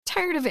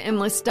Tired of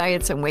endless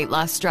diets and weight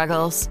loss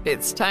struggles?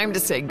 It's time to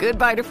say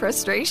goodbye to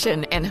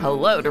frustration and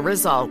hello to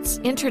results.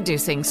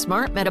 Introducing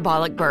Smart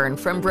Metabolic Burn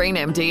from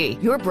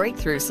BrainMD, your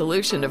breakthrough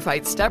solution to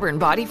fight stubborn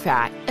body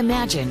fat.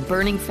 Imagine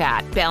burning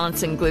fat,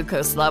 balancing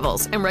glucose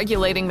levels, and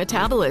regulating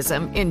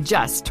metabolism in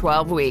just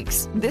 12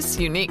 weeks. This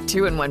unique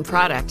 2-in-1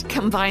 product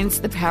combines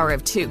the power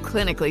of 2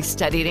 clinically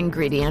studied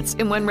ingredients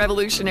in one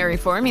revolutionary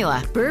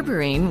formula.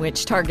 Berberine,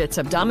 which targets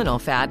abdominal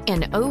fat,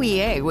 and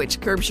OEA,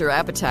 which curbs your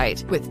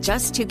appetite. With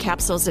just 2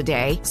 capsules a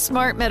day,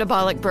 Smart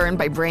Metabolic Burn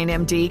by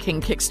BrainMD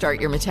can kickstart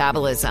your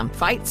metabolism,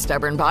 fight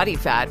stubborn body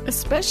fat,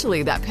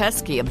 especially that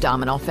pesky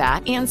abdominal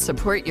fat, and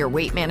support your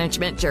weight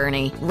management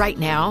journey. Right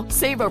now,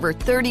 save over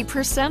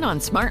 30% on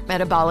Smart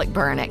Metabolic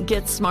Burn at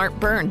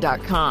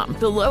GetSmartBurn.com.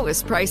 The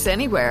lowest price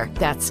anywhere.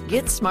 That's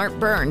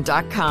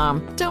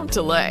GetSmartBurn.com. Don't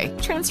delay.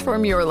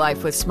 Transform your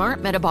life with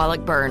Smart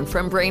Metabolic Burn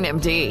from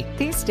BrainMD.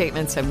 These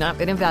statements have not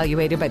been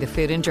evaluated by the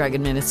Food and Drug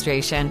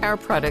Administration. Our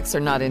products are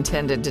not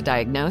intended to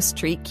diagnose,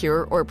 treat,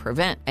 cure, or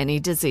prevent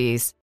any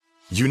disease.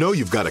 You know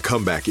you've got a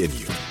comeback in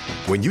you.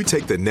 When you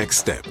take the next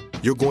step,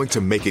 you're going to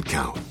make it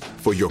count.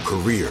 For your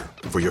career,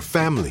 for your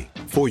family,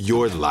 for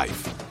your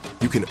life.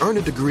 You can earn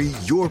a degree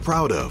you're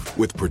proud of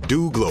with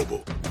Purdue Global.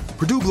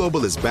 Purdue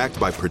Global is backed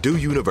by Purdue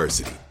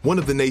University, one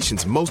of the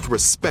nation's most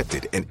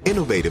respected and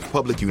innovative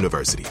public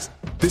universities.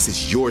 This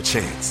is your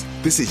chance.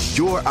 This is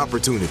your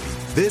opportunity.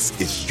 This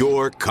is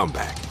your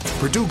comeback.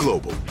 Purdue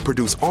Global,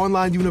 Purdue's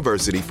online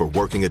university for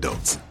working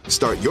adults.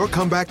 Start your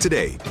comeback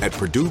today at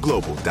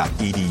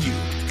purdueglobal.edu.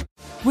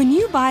 When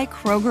you buy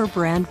Kroger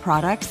brand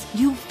products,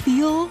 you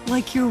feel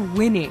like you're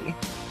winning.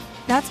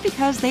 That's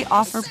because they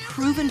offer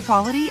proven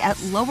quality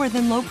at lower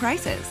than low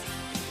prices.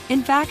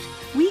 In fact,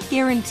 we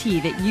guarantee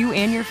that you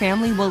and your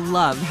family will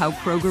love how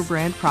Kroger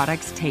brand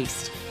products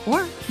taste,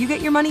 or you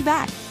get your money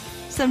back.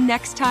 So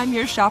next time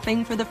you're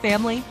shopping for the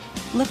family,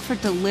 look for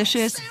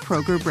delicious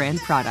Kroger brand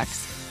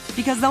products,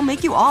 because they'll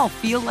make you all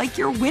feel like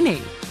you're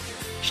winning.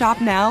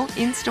 Shop now,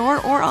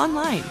 in-store, or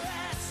online.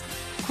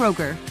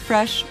 Kroger,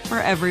 fresh for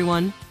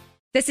everyone.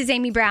 This is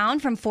Amy Brown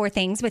from 4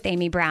 Things with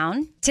Amy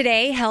Brown.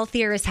 Today,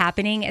 healthier is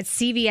happening at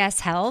CVS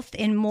Health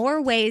in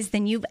more ways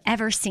than you've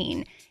ever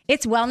seen.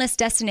 It's wellness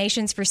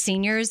destinations for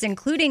seniors,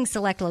 including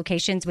select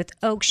locations with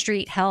Oak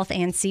Street Health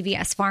and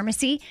CVS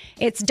Pharmacy.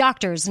 It's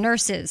doctors,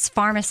 nurses,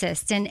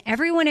 pharmacists, and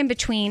everyone in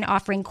between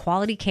offering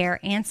quality care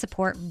and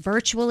support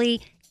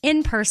virtually,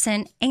 in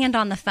person, and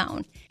on the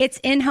phone. It's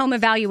in-home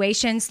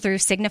evaluations through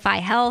Signify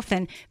Health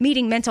and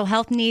meeting mental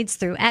health needs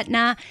through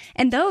Aetna.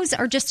 And those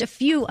are just a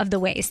few of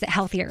the ways that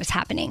healthier is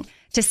happening.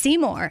 To see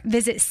more,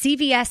 visit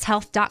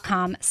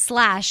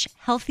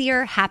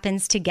cvshealth.com/healthier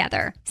happens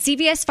together.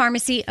 CVS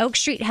Pharmacy, Oak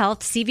Street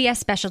Health, CVS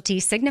Specialty,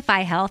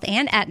 Signify Health,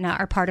 and Aetna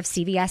are part of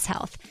CVS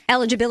Health.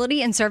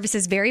 Eligibility and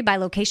services vary by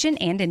location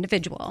and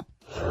individual.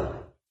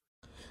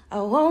 I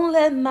won't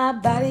let my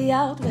body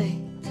outweigh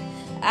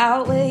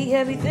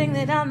everything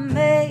that I'm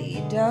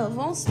made of.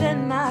 Won't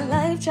spend my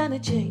life trying to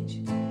change.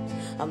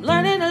 I'm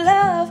learning to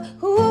love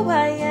who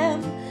I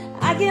am.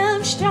 I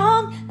am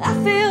strong, I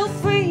feel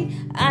free.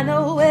 I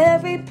know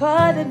every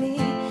part of me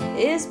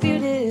is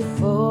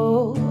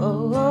beautiful.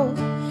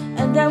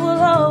 And I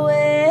will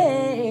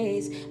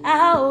always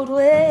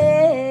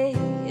outweigh.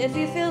 If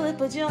you feel it,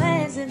 put your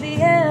hands in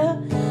the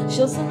air.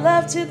 Show some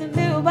love to the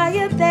mirror while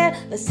you're there.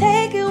 Let's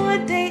take it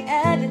one day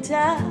at a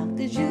time,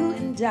 'cause you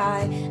and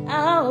I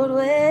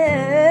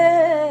outweigh.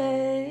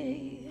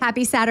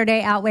 Happy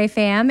Saturday, Outweigh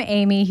fam.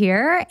 Amy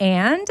here,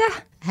 and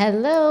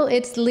hello,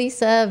 it's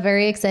Lisa.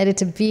 Very excited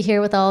to be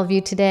here with all of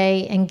you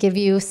today and give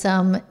you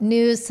some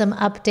news, some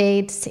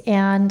updates,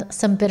 and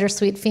some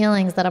bittersweet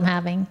feelings that I'm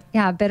having.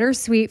 Yeah,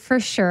 bittersweet for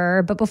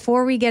sure. But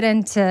before we get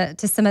into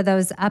some of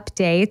those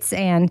updates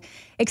and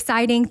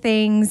exciting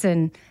things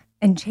and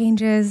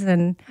changes,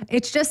 and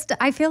it's just,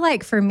 I feel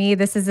like for me,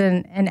 this is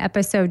an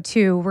episode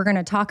 2. We're going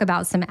to talk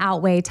about some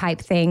Outweigh type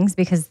things,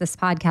 because this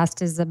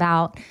podcast is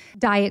about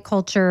diet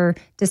culture,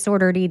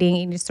 disordered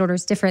eating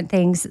disorders, different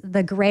things.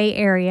 The gray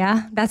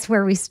area, that's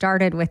where we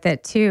started with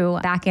it too.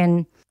 Back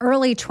in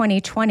early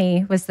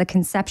 2020 was the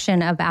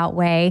conception of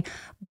Outweigh.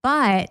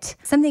 But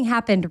something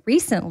happened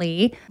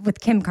recently with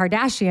Kim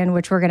Kardashian,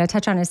 which we're going to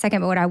touch on in a second.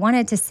 But what I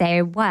wanted to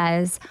say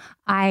was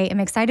I am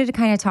excited to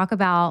kind of talk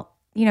about,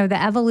 you know,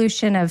 the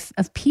evolution of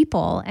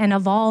people and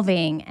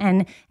evolving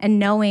and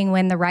knowing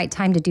when the right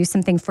time to do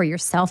something for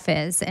yourself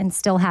is, and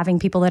still having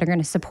people that are going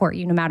to support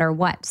you no matter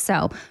what.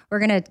 So we're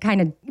going to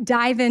kind of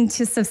dive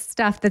into some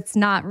stuff that's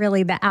not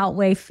really the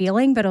Outweigh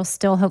feeling, but it'll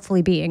still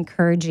hopefully be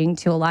encouraging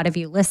to a lot of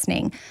you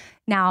listening.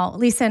 Now,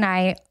 Lisa and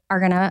I are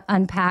going to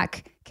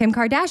unpack Kim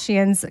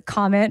Kardashian's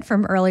comment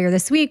from earlier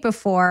this week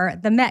before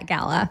the Met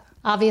Gala.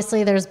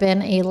 Obviously, there's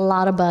been a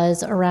lot of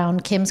buzz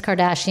around Kim's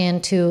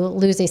Kardashian to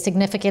lose a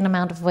significant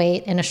amount of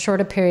weight in a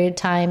shorter period of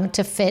time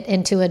to fit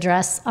into a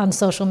dress on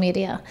social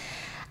media.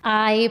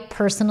 I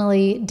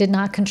personally did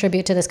not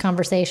contribute to this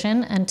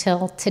conversation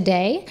until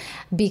today,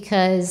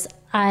 because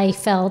I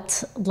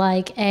felt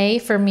like,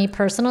 for me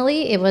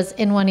personally, it was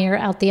in one ear,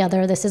 out the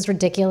other. This is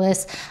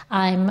ridiculous.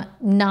 I'm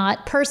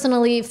not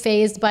personally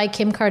fazed by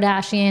Kim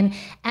Kardashian.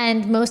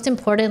 And most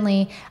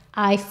importantly,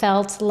 I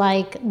felt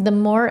like the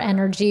more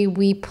energy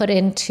we put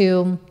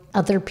into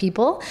other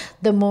people,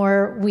 the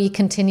more we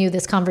continue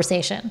this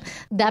conversation.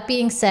 That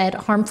being said,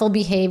 harmful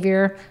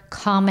behavior,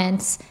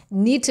 comments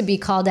need to be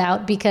called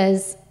out,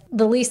 because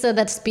the Lisa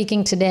that's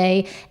speaking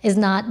today is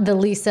not the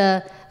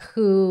Lisa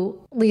who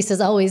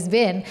Lisa's always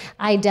been.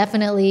 I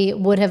definitely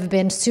would have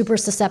been super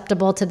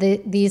susceptible to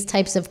these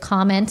types of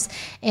comments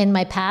in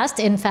my past.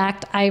 In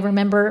fact, I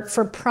remember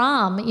for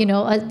prom,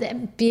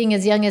 being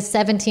as young as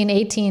 17,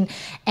 18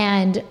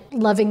 and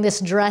loving this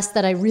dress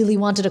that I really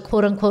wanted to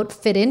quote unquote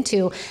fit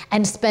into,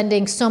 and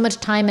spending so much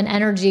time and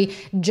energy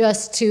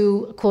just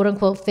to quote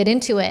unquote fit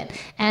into it.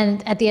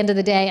 And at the end of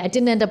the day, I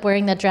didn't end up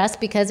wearing that dress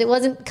because it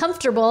wasn't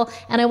comfortable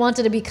and I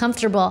wanted to be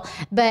comfortable.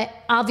 But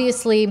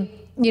obviously,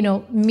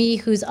 me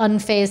who's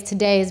unfazed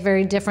today is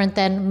very different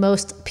than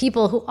most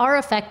people who are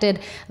affected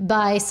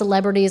by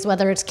celebrities,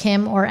 whether it's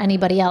Kim or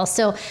anybody else.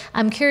 So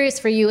I'm curious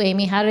for you,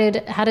 Amy, how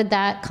did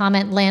that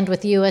comment land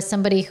with you as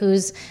somebody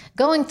who's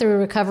going through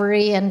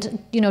recovery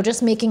and,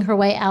 just making her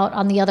way out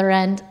on the other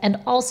end, and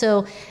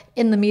also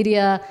in the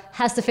media,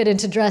 has to fit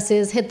into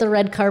dresses, hit the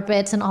red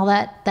carpets and all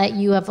that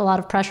you have a lot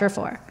of pressure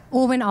for?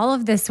 Well, when all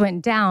of this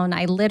went down,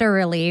 I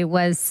literally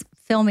was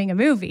filming a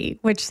movie,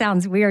 which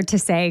sounds weird to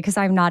say because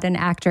I'm not an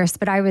actress,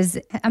 but I'm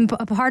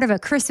a part of a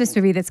Christmas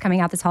movie that's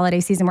coming out this holiday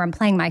season where I'm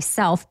playing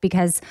myself,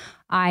 because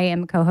I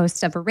am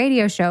co-host of a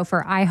radio show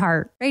for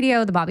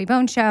iHeartRadio, The Bobby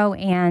Bones Show,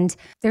 and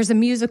there's a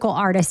musical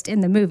artist in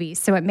the movie.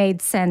 So it made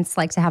sense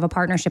to have a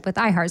partnership with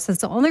iHeart. So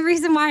it's the only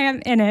reason why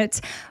I'm in it.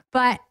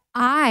 But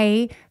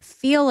I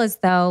feel as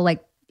though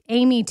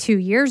Amy 2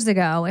 years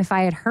ago, if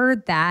I had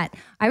heard that,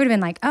 I would have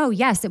been like, oh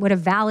yes, it would have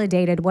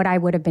validated what I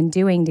would have been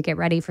doing to get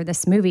ready for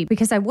this movie,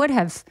 because I would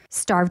have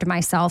starved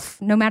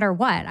myself no matter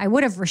what. I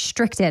would have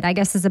restricted, I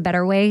guess is a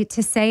better way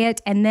to say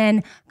it. And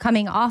then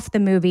coming off the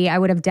movie, I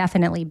would have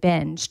definitely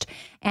binged.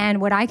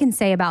 And what I can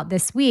say about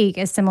this week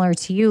is similar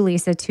to you,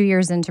 Lisa, 2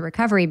 years into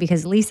recovery,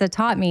 because Lisa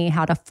taught me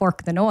how to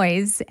fork the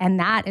noise. And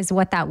that is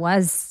what that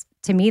was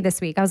to me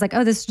this week. I was like,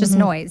 oh, this is just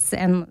noise,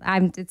 and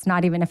it's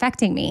not even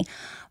affecting me.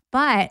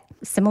 But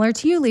similar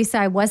to you, Lisa,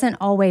 I wasn't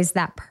always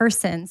that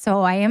person.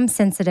 So I am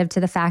sensitive to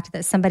the fact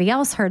that somebody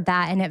else heard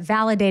that and it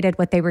validated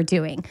what they were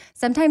doing.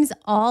 Sometimes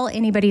all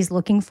anybody's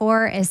looking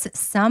for is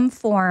some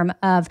form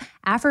of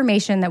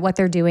affirmation that what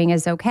they're doing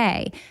is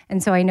okay.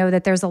 And so I know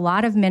that there's a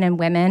lot of men and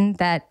women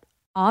that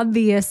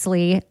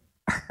obviously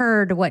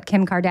heard what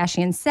Kim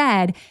Kardashian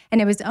said,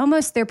 and it was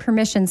almost their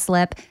permission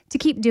slip to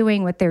keep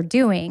doing what they're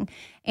doing.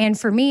 And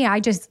for me, I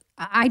just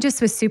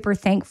was super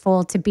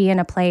thankful to be in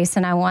a place,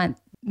 and I want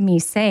me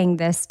saying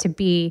this to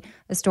be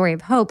a story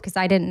of hope, because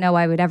I didn't know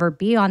I would ever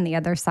be on the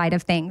other side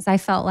of things. I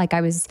felt like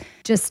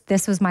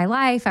this was my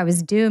life. I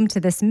was doomed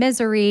to this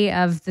misery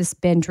of this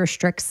binge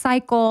restrict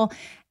cycle.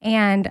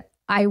 And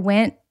I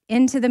went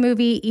into the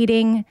movie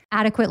eating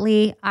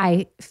adequately.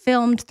 I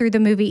filmed through the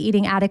movie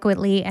eating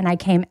adequately, and I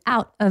came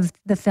out of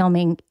the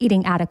filming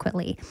eating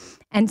adequately.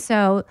 And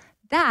so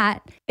that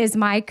is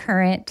my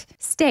current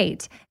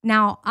state.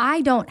 Now,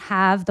 I don't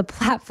have the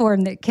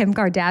platform that Kim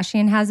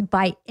Kardashian has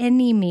by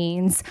any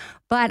means,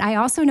 but I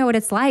also know what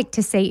it's like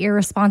to say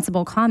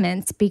irresponsible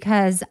comments,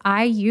 because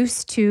I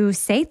used to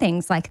say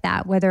things like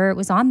that, whether it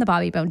was on the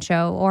Bobby Bones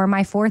Show or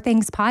my Four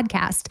Things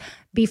podcast,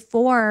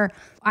 before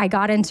I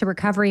got into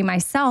recovery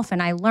myself.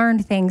 And I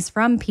learned things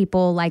from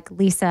people like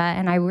Lisa,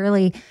 and I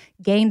really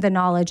gained the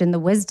knowledge and the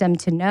wisdom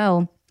to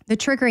know the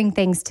triggering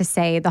things to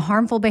say, the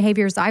harmful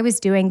behaviors I was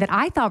doing that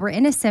I thought were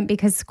innocent,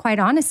 because quite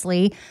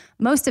honestly,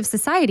 most of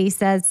society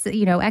says,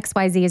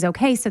 XYZ is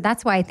okay. So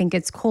that's why I think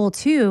it's cool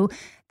too,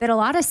 that a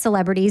lot of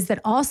celebrities that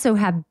also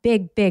have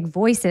big, big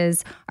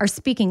voices are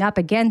speaking up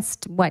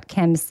against what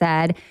Kim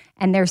said.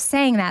 And they're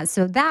saying that.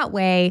 So that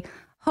way,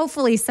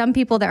 hopefully some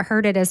people that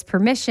heard it as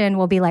permission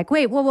will be like,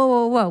 wait,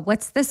 whoa,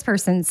 what's this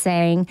person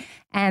saying?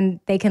 And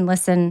they can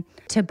listen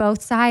to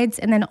both sides.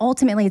 And then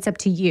ultimately it's up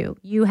to you.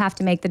 You have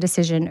to make the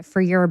decision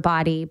for your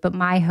body. But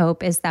my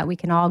hope is that we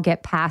can all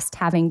get past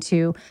having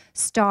to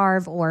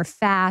starve or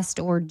fast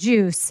or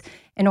juice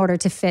in order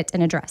to fit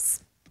in a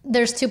dress.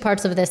 There's two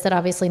parts of this that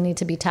obviously need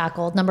to be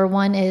tackled. Number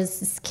one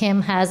is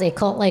Kim has a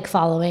cult-like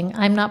following.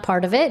 I'm not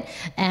part of it,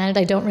 and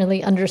I don't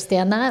really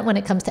understand that when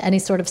it comes to any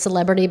sort of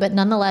celebrity, but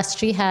nonetheless,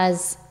 she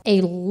has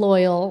a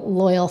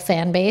loyal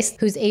fan base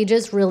whose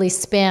ages really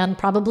span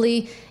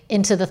probably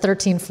into the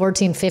 13,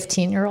 14,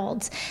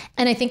 15-year-olds.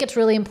 And I think it's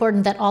really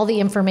important that all the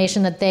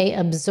information that they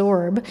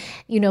absorb,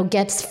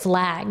 gets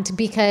flagged,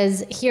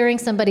 because hearing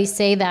somebody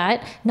say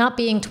that, not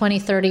being 20,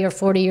 30, or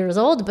 40 years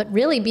old, but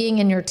really being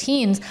in your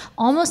teens,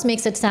 almost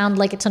makes it sound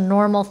like it's a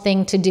normal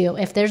thing to do.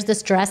 If there's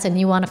this dress and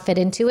you want to fit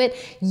into it,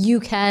 you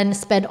can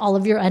spend all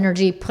of your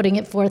energy putting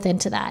it forth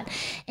into that.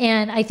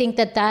 And I think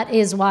that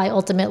is why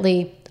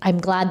ultimately I'm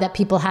glad that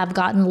people have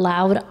gotten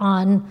loud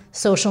on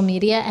social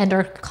media and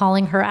are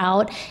calling her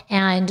out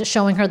and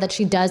showing her that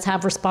she does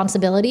have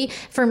responsibility.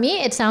 For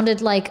me, it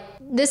sounded like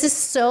this is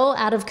so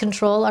out of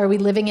control. Are we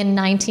living in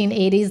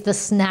 1980s, the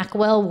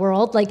Snackwell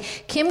world? Like,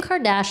 Kim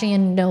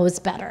Kardashian knows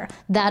better.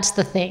 That's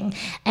the thing.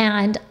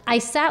 And I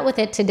sat with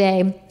it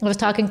today. I was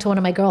talking to one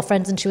of my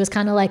girlfriends and she was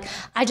kind of like,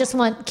 I just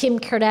want Kim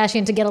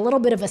Kardashian to get a little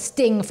bit of a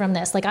sting from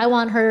this. Like, I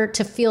want her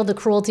to feel the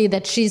cruelty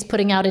that she's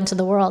putting out into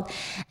the world.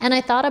 And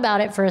I thought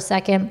about it for a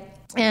second.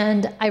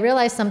 And I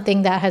realized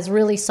something that has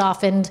really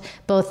softened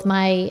both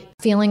my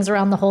feelings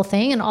around the whole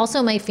thing and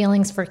also my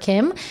feelings for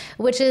Kim,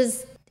 which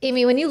is,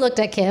 Amy, when you looked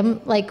at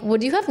Kim, like,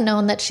 would you have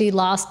known that she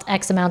lost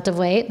X amount of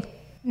weight?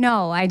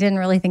 No, I didn't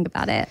really think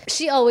about it.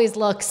 She always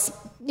looks,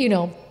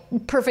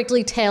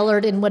 perfectly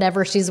tailored in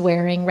whatever she's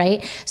wearing,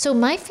 right? So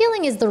my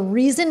feeling is the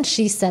reason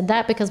she said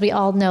that, because we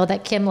all know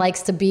that Kim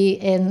likes to be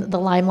in the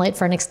limelight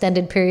for an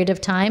extended period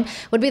of time,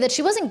 would be that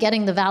she wasn't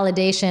getting the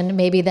validation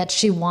maybe that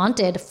she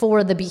wanted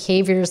for the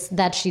behaviors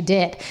that she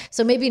did.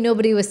 So maybe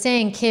nobody was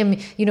saying, Kim,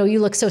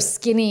 you look so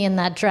skinny in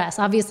that dress.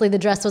 Obviously the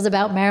dress was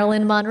about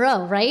Marilyn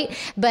Monroe, right?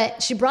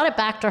 But she brought it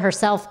back to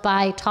herself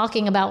by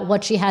talking about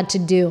what she had to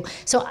do.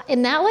 So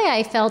in that way,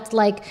 I felt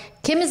like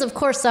Kim is, of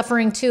course,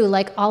 suffering too.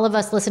 Like all of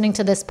us listening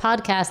to this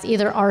podcast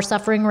either are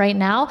suffering right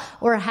now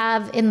or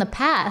have in the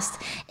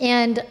past.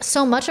 And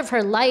so much of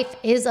her life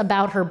is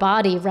about her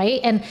body,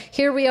 right? And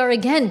here we are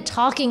again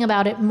talking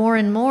about it more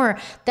and more,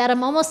 that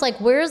I'm almost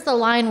like, where's the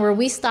line where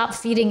we stop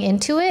feeding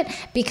into it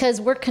because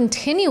we're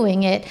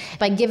continuing it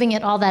by giving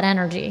it all that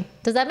energy?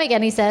 Does that make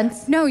any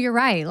sense? No, you're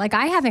right. Like,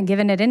 I haven't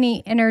given it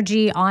any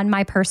energy on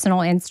my personal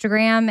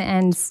Instagram,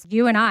 and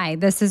you and I,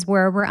 this is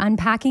where we're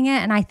unpacking it.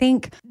 And I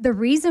think the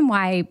reason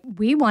why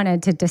we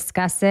wanted to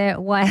discuss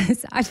it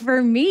was,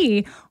 for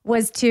me,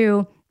 was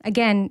to,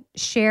 again,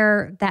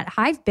 share that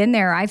I've been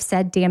there. I've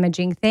said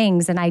damaging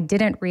things and I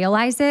didn't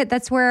realize it.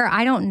 That's where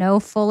I don't know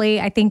fully.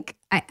 I think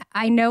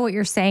I know what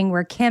you're saying,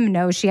 where Kim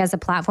knows she has a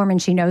platform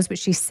and she knows what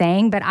she's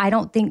saying, but I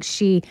don't think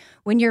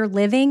when you're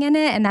living in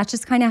it, and that's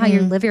just kind of how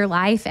you live your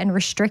life, and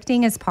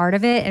restricting is part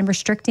of it, and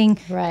restricting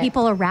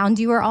people around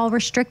you are all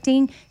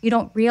restricting, you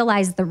don't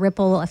realize the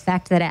ripple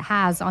effect that it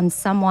has on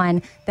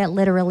someone that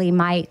literally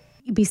might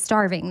be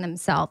starving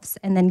themselves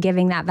and then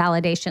giving that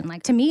validation.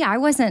 Like, to me, I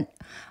wasn't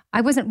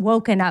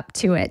woken up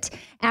to it.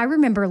 I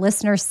remember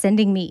listeners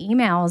sending me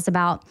emails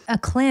about a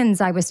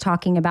cleanse I was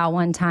talking about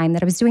one time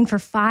that I was doing for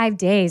 5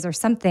 days or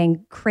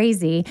something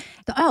crazy.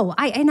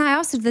 I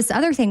also did this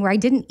other thing where I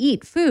didn't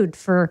eat food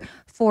for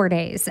 4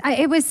 days.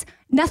 It was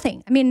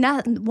nothing. I mean,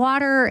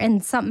 water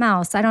and something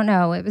else. I don't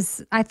know.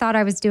 I thought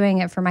I was doing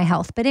it for my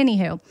health. But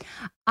anywho,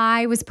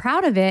 I was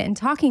proud of it and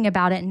talking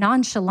about it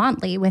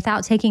nonchalantly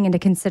without taking into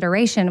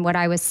consideration what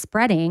I was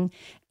spreading.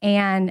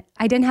 And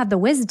I didn't have the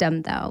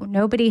wisdom, though.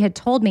 Nobody had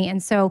told me.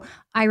 And so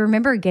I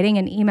remember getting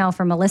an email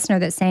from a listener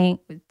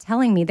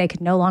telling me they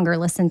could no longer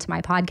listen to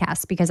my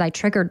podcast because I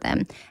triggered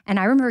them. And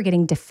I remember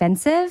getting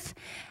defensive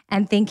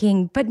and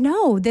thinking, but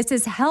no, this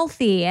is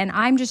healthy. And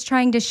I'm just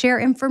trying to share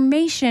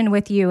information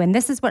with you. And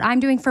this is what I'm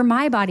doing for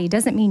my body.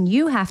 Doesn't mean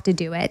you have to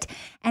do it.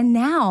 And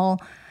now,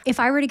 if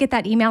I were to get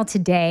that email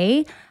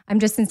today, I'm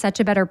just in such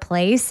a better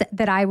place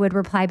that I would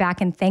reply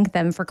back and thank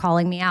them for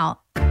calling me out.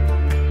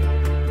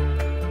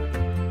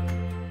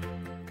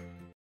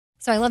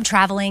 So I love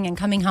traveling and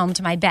coming home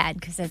to my bed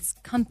because it's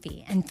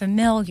comfy and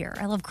familiar.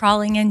 I love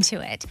crawling into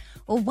it.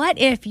 Well, what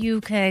if you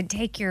could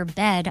take your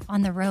bed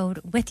on the road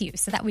with you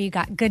so that way you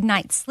got good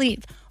night's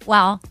sleep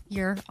while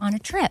you're on a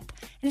trip?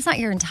 And it's not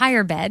your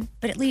entire bed,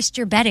 but at least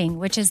your bedding,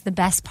 which is the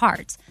best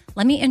part.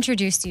 Let me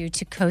introduce you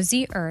to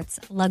Cozy Earth's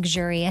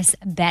luxurious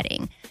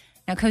bedding.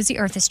 Now, Cozy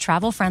Earth is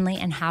travel-friendly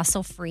and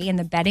hassle-free, and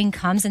the bedding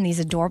comes in these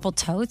adorable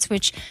totes,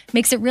 which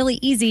makes it really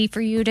easy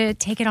for you to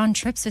take it on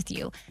trips with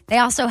you. They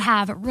also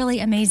have really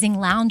amazing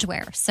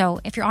loungewear, so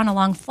if you're on a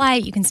long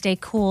flight, you can stay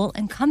cool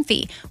and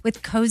comfy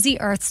with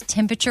Cozy Earth's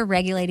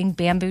temperature-regulating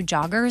bamboo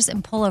joggers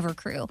and pullover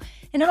crew.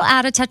 And it'll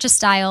add a touch of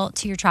style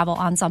to your travel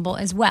ensemble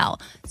as well.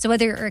 So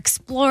whether you're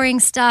exploring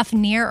stuff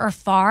near or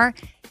far,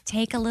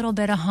 take a little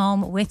bit of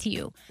home with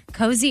you.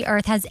 Cozy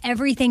Earth has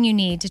everything you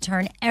need to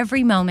turn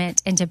every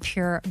moment into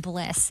pure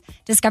bliss.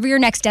 Discover your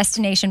next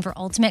destination for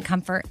ultimate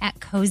comfort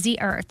at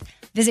Cozy Earth.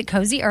 Visit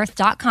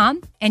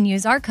CozyEarth.com and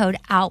use our code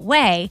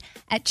OUTWEIGH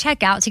at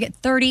checkout to get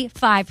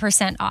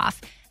 35% off.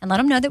 And let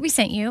them know that we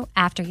sent you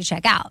after you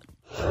check out.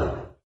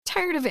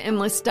 Tired of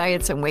endless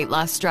diets and weight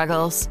loss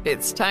struggles?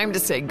 It's time to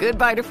say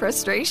goodbye to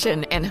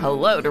frustration and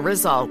hello to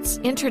results.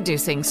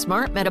 Introducing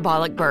Smart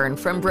Metabolic Burn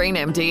from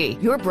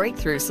BrainMD, your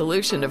breakthrough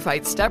solution to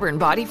fight stubborn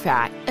body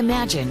fat.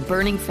 Imagine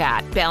burning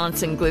fat,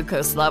 balancing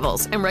glucose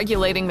levels, and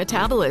regulating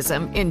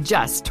metabolism in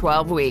just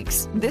 12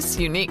 weeks. This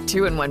unique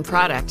 2-in-1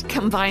 product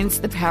combines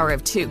the power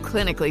of 2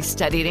 clinically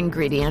studied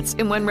ingredients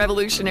in one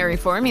revolutionary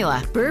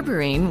formula.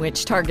 Berberine,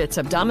 which targets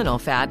abdominal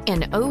fat,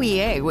 and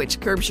OEA, which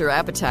curbs your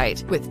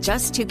appetite. With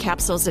just 2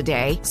 capsules a a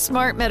day,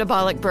 Smart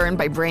Metabolic Burn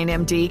by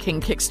BrainMD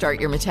can kickstart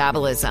your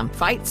metabolism,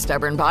 fight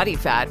stubborn body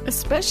fat,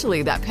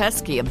 especially that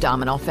pesky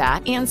abdominal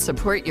fat, and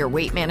support your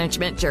weight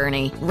management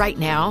journey. Right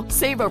now,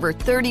 save over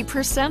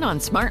 30% on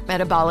Smart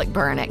Metabolic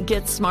Burn at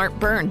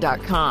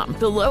GetSmartBurn.com.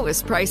 The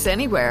lowest price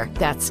anywhere.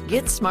 That's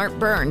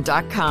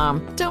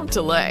GetSmartBurn.com. Don't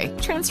delay.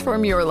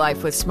 Transform your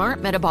life with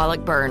Smart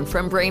Metabolic Burn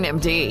from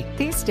BrainMD.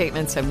 These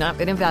statements have not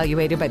been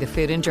evaluated by the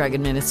Food and Drug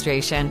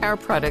Administration. Our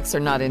products are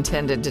not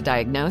intended to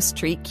diagnose,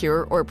 treat,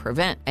 cure, or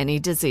prevent any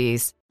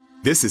disease.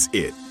 This is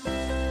it.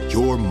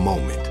 Your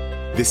moment.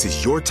 This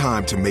is your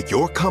time to make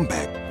your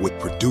comeback with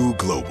Purdue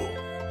Global.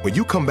 When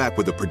you come back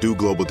with a Purdue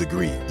Global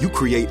degree, you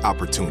create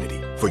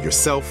opportunity for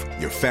yourself,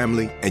 your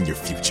family, and your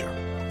future.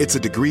 It's a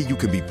degree you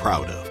can be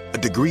proud of, a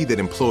degree that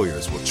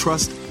employers will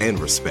trust and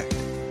respect.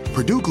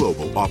 Purdue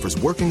Global offers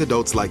working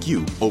adults like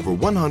you over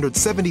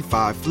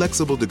 175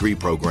 flexible degree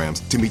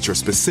programs to meet your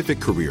specific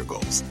career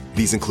goals.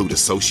 These include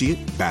associate,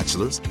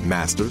 bachelor's,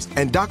 master's,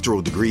 and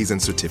doctoral degrees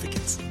and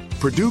certificates.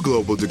 Purdue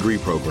Global degree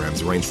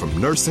programs range from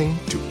nursing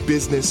to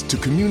business to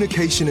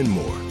communication and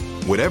more.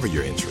 Whatever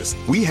your interest,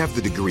 we have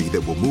the degree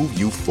that will move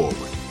you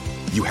forward.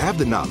 You have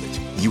the knowledge,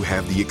 you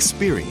have the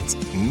experience.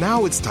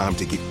 Now it's time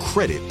to get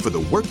credit for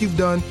the work you've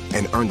done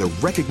and earn the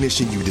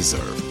recognition you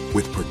deserve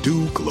with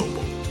Purdue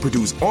Global,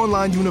 Purdue's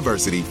online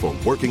university for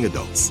working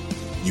adults.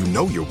 You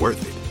know you're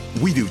worth it.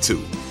 We do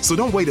too. So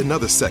don't wait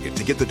another second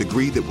to get the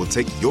degree that will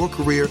take your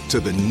career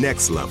to the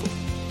next level.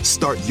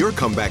 Start your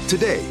comeback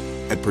today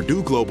at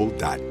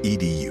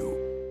purdueglobal.edu.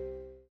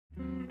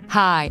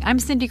 Hi, I'm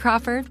Cindy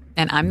Crawford,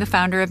 and I'm the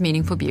founder of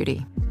Meaningful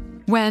Beauty.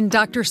 When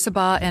Dr.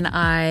 Sabah and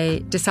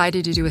I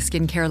decided to do a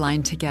skincare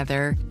line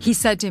together, he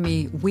said to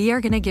me, we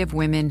are going to give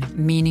women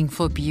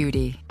meaningful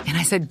beauty. And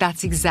I said,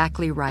 that's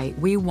exactly right.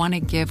 We want to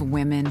give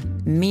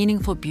women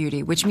meaningful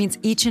beauty, which means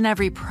each and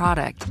every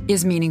product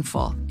is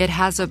meaningful. It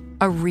has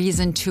a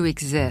reason to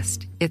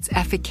exist. It's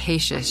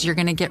efficacious. You're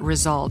going to get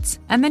results.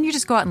 And then you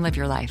just go out and live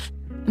your life.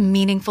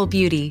 Meaningful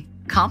Beauty.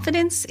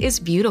 Confidence is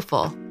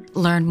beautiful.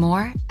 Learn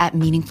more at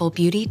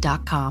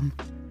meaningfulbeauty.com.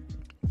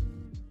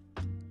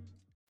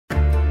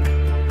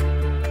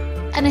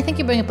 And I think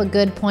you bring up a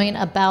good point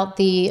about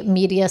the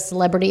media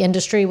celebrity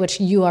industry, which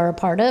you are a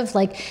part of.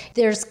 Like,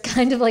 there's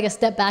kind of like a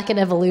step back in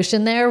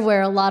evolution there,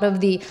 where a lot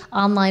of the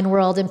online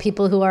world and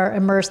people who are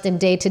immersed in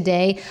day to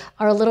day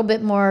are a little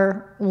bit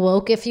more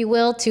woke, if you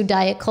will, to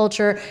diet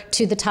culture,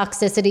 to the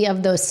toxicity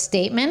of those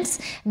statements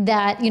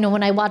that, you know,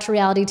 when I watch a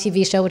reality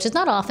TV show, which is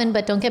not often,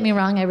 but don't get me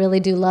wrong, I really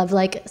do love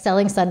like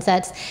Selling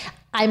Sunsets.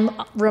 I'm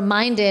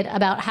reminded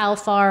about how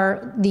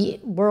far the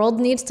world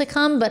needs to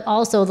come, but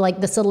also like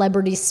the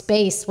celebrity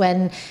space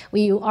when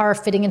we are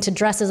fitting into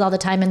dresses all the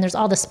time and there's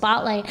all the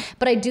spotlight.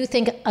 But I do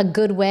think a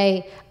good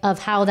way of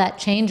how that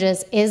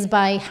changes is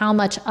by how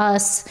much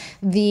us,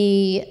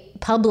 the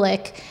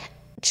public,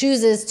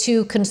 chooses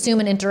to consume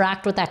and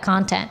interact with that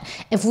content.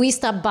 If we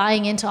stop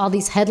buying into all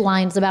these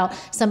headlines about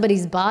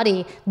somebody's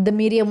body, the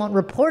media won't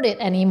report it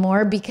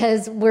anymore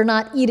because we're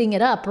not eating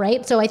it up,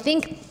 right? So I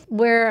think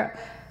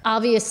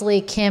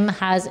obviously Kim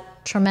has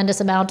tremendous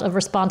amount of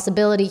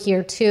responsibility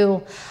here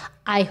too.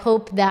 I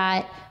hope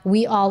that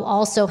we all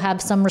also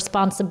have some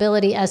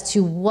responsibility as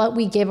to what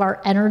we give our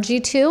energy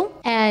to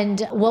and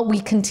what we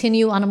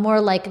continue on a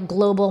more like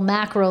global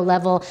macro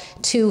level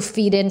to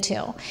feed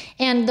into.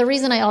 And the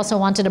reason I also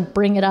wanted to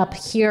bring it up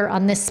here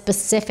on this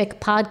specific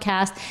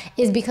podcast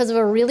is because of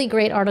a really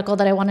great article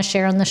that I want to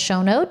share in the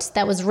show notes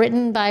that was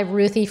written by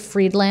Ruthie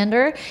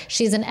Friedlander.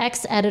 She's an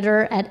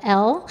ex-editor at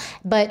Elle,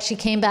 but she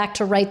came back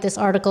to write this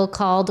article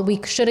called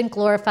 "We Shouldn't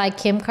Glorify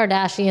Kim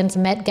Kardashian's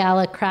Met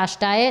Gala Crash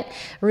Diet."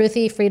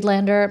 Ruthie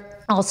Friedlander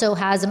also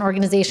has an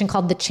organization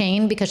called The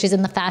Chain because she's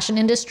in the fashion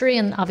industry,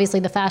 and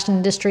obviously the fashion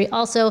industry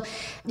also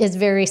is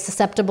very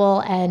susceptible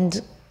and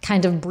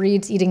kind of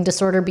breeds eating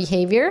disorder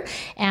behavior.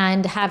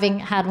 And having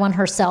had one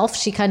herself,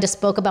 she kind of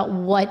spoke about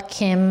what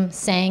Kim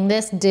saying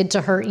this did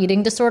to her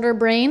eating disorder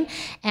brain.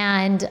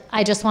 And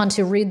I just want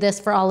to read this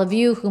for all of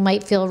you who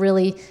might feel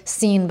really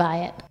seen by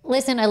it.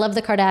 Listen, I love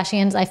the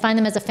Kardashians. I find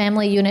them as a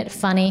family unit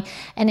funny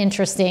and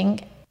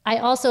interesting. I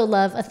also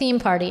love a theme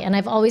party, and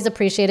I've always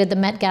appreciated the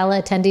Met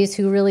Gala attendees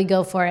who really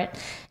go for it.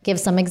 Give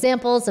some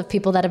examples of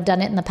people that have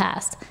done it in the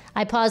past.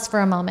 I pause for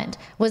a moment.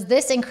 Was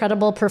this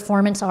incredible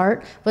performance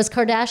art? Was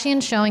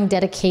Kardashian showing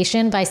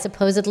dedication by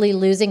supposedly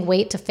losing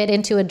weight to fit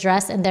into a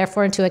dress and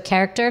therefore into a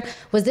character?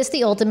 Was this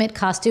the ultimate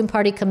costume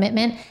party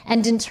commitment?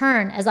 And in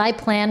turn, as I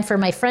plan for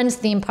my friend's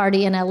theme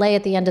party in LA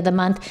at the end of the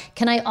month,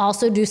 can I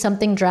also do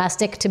something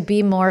drastic to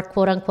be more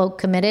quote unquote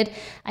committed?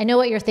 I know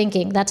what you're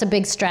thinking. That's a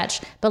big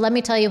stretch. But let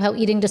me tell you how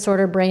eating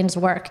disorder brains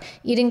work.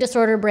 Eating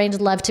disorder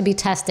brains love to be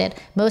tested.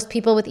 Most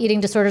people with eating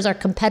disorders are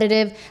competitive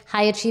competitive,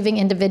 high-achieving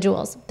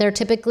individuals. They're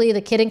typically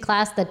the kid in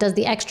class that does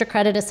the extra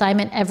credit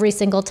assignment every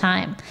single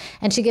time.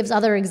 And she gives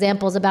other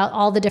examples about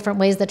all the different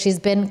ways that she's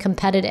been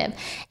competitive.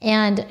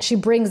 And she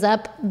brings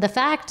up the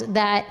fact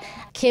that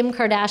Kim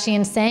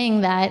Kardashian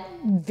saying that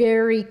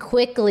very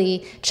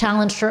quickly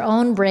challenged her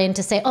own brain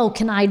to say, oh,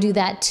 can I do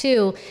that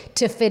too,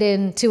 to fit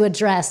into a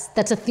dress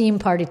that's a theme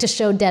party, to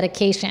show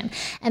dedication.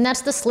 And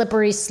that's the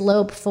slippery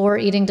slope for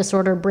eating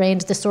disordered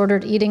brains,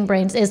 disordered eating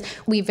brains, is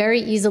we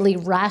very easily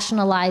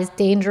rationalize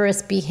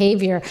dangerous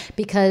behavior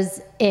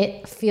because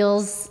it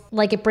feels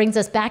like it brings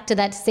us back to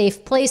that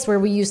safe place where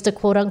we used to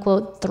quote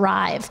unquote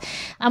thrive.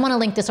 I want to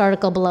link this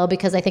article below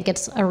because I think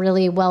it's a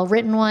really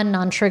well-written one,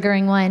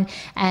 non-triggering one,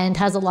 and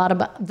has a lot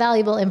of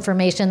valuable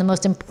information. The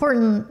most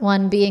important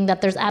one being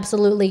that there's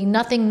absolutely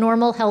nothing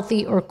normal,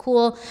 healthy, or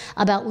cool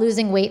about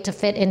losing weight to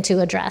fit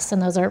into a dress.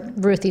 And those are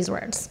Ruthie's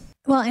words.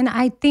 Well, and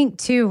I think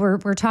too,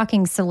 we're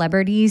talking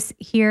celebrities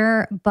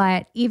here,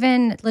 but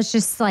even let's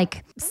just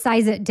like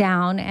size it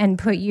down and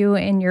put you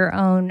in your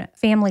own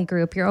family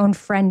group, your own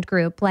friend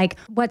group. Like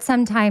what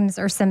sometimes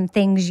are some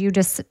things you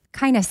just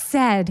kind of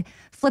said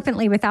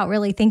flippantly without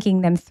really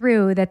thinking them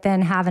through that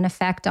then have an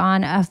effect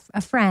on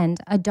a friend,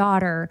 a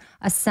daughter,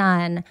 a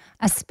son,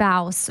 a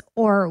spouse,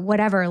 or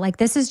whatever. Like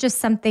this is just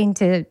something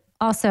to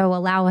also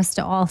allow us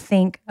to all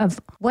think of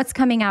what's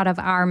coming out of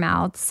our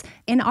mouths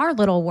in our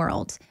little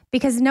world.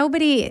 Because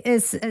nobody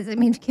is, I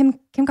mean, Kim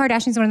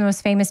Kardashian is one of the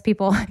most famous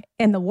people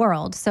in the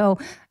world. So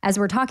as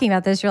we're talking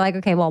about this, you're like,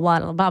 okay, well,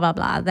 blah, blah, blah,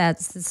 blah.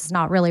 This is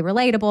not really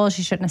relatable.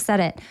 She shouldn't have said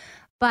it.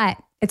 But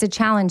it's a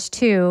challenge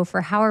too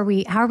for how are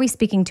we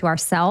speaking to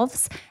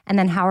ourselves? And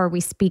then how are we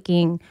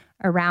speaking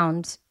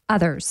around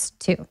others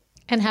too?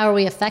 And how are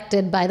we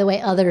affected by the way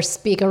others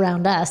speak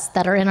around us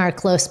that are in our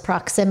close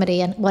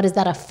proximity? And what does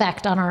that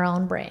affect on our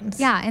own brains?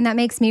 Yeah. And that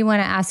makes me want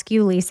to ask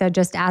you, Lisa,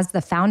 just as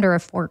the founder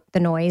of Fork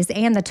the Noise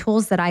and the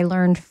tools that I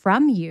learned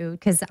from you,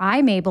 because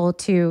I'm able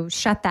to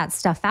shut that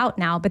stuff out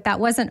now, but that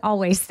wasn't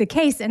always the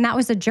case. And that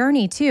was a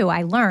journey too.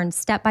 I learned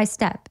step by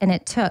step, and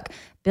it took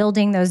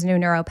building those new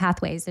neural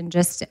pathways in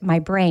just my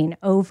brain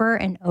over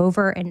and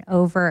over and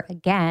over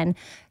again.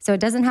 So it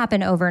doesn't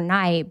happen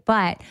overnight,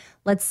 but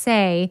let's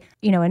say,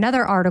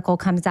 another article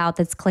comes out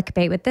that's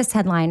clickbait with this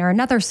headline, or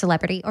another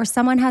celebrity, or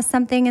someone has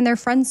something in their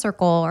friend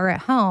circle or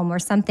at home, or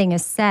something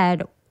is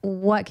said.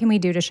 What can we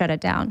do to shut it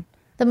down?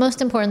 The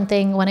most important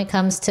thing when it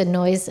comes to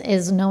noise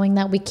is knowing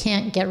that we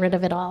can't get rid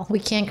of it all. We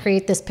can't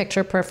create this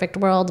picture perfect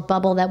world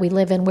bubble that we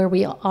live in where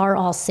we are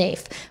all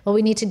safe. What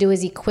we need to do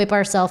is equip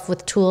ourselves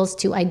with tools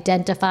to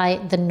identify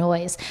the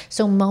noise.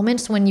 So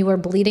moments when you are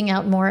bleeding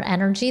out more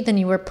energy than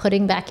you were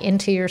putting back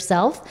into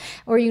yourself,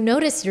 or you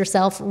notice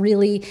yourself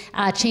really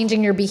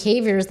changing your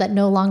behaviors that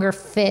no longer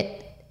fit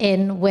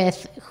in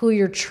with who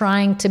you're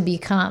trying to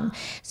become.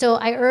 So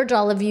I urge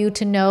all of you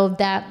to know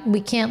that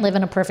we can't live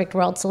in a perfect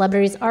world.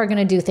 Celebrities are going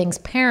to do things.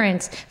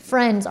 Parents,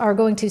 friends are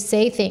going to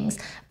say things.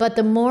 But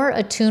the more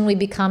attuned we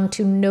become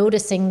to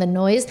noticing the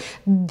noise,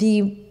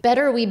 the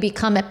better we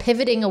become at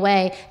pivoting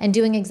away and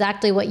doing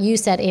exactly what you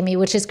said, Amy,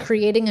 which is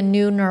creating a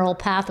new neural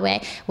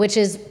pathway, which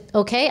is,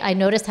 okay, I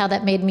noticed how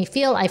that made me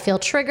feel. I feel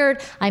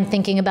triggered. I'm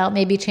thinking about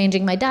maybe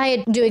changing my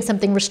diet, doing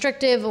something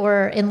restrictive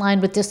or in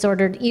line with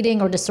disordered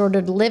eating or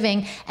disordered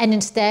living. And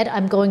instead,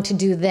 I'm going to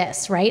do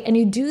this, right? And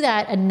you do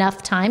that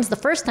enough times. The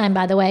first time,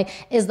 by the way,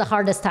 is the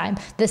hardest time.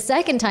 The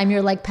second time,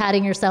 you're like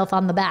patting yourself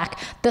on the back.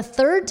 The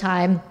third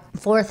time,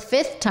 fourth,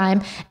 fifth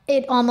time,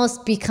 it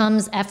almost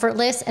becomes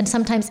effortless, and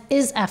sometimes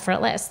is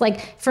effortless.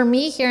 Like for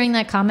me, hearing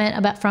that comment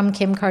from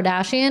Kim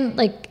Kardashian,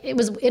 like it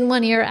was in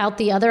one ear, out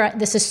the other.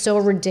 This is so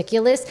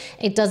ridiculous.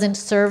 It doesn't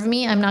serve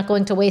me. I'm not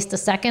going to waste a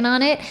second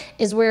on it,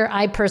 is where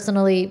I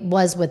personally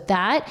was with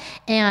that.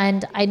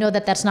 And I know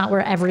that that's not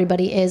where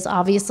everybody is,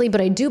 obviously, but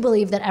I do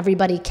believe that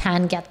everybody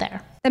can get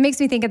there. That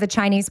makes me think of the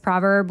Chinese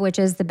proverb, which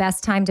is the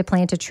best time to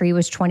plant a tree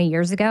was 20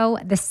 years ago.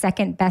 The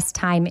second best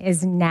time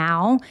is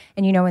now.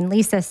 And, when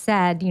Lisa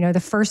said, the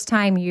first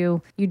time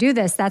you do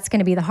this, that's going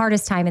to be the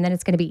hardest time, and then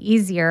it's going to be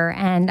easier.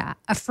 And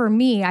for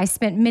me, I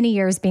spent many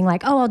years being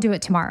like, oh, I'll do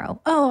it tomorrow.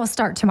 Oh, I'll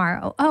start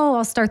tomorrow. Oh,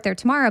 I'll start there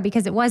tomorrow,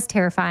 because it was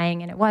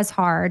terrifying and it was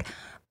hard.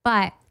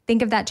 But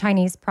think of that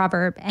Chinese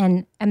proverb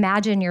and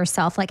imagine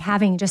yourself like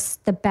having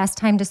just the best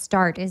time to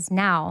start is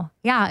now.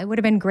 Yeah, it would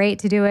have been great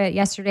to do it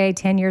yesterday,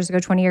 10 years ago,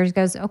 20 years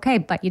ago. Okay,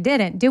 but you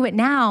didn't. Do it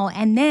now.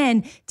 And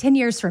then 10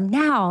 years from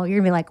now, you're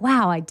going to be like,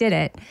 wow, I did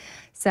it.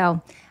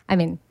 So,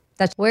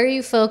 that's where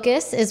you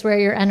focus is where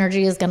your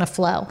energy is going to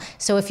flow.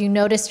 So if you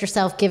notice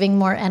yourself giving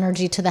more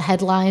energy to the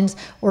headlines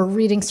or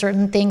reading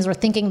certain things or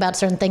thinking about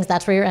certain things,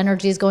 that's where your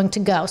energy is going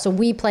to go. So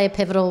we play a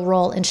pivotal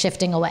role in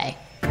shifting away.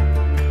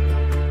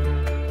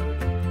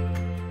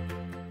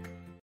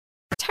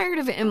 Tired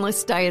of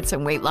endless diets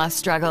and weight loss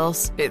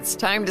struggles? It's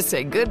time to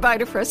say goodbye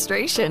to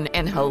frustration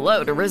and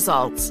hello to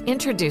results.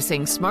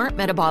 Introducing Smart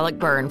Metabolic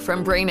Burn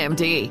from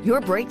BrainMD,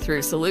 your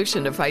breakthrough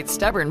solution to fight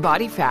stubborn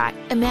body fat.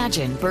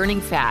 Imagine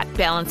burning fat,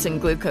 balancing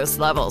glucose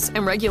levels,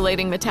 and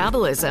regulating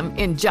metabolism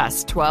in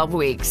just 12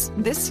 weeks.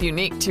 This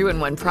unique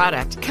 2-in-1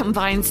 product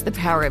combines the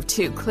power of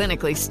 2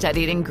 clinically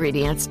studied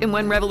ingredients in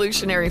one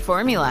revolutionary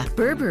formula.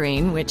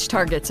 Berberine, which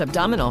targets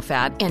abdominal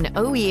fat, and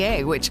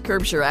OEA, which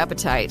curbs your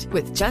appetite.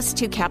 With just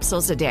 2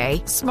 capsules a day,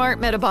 Smart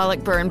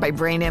Metabolic Burn by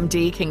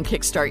BrainMD can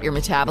kickstart your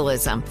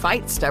metabolism,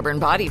 fight stubborn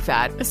body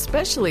fat,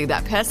 especially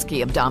that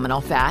pesky abdominal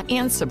fat,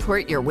 and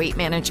support your weight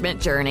management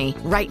journey.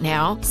 Right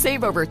now,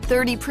 save over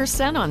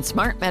 30% on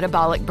Smart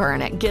Metabolic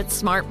Burn at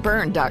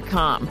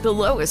GetSmartBurn.com. The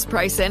lowest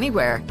price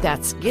anywhere.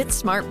 That's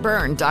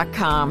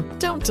GetSmartBurn.com.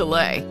 Don't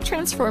delay.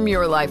 Transform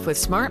your life with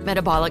Smart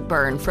Metabolic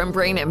Burn from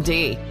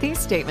BrainMD. These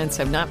statements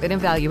have not been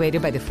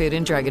evaluated by the Food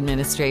and Drug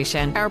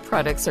Administration. Our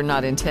products are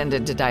not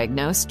intended to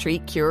diagnose,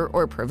 treat, cure,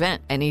 or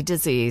prevent any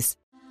disease.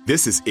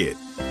 This is it.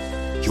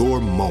 Your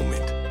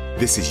moment.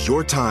 This is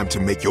your time to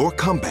make your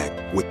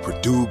comeback with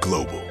Purdue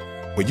Global.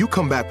 When you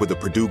come back with a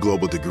Purdue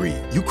Global degree,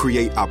 you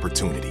create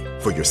opportunity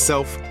for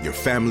yourself, your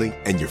family,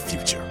 and your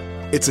future.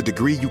 It's a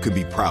degree you can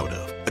be proud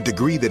of, a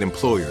degree that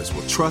employers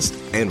will trust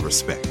and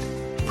respect.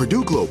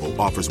 Purdue Global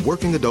offers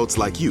working adults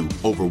like you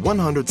over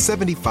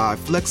 175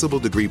 flexible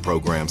degree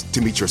programs to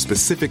meet your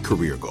specific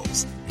career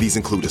goals. These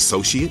include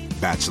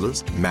associate,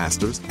 bachelor's,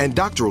 master's, and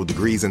doctoral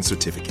degrees and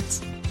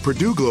certificates.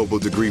 Purdue Global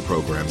degree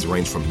programs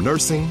range from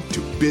nursing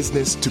to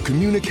business to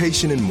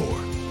communication and more.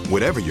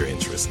 Whatever your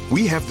interest,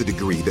 we have the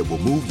degree that will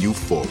move you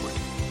forward.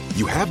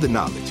 You have the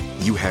knowledge,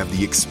 you have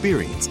the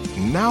experience.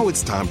 Now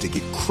it's time to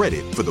get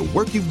credit for the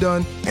work you've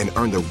done and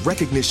earn the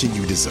recognition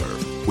you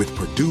deserve with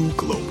Purdue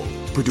Global,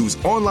 Purdue's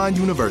online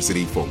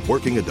university for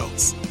working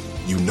adults.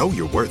 You know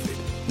you're worth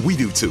it. We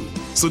do too.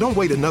 So don't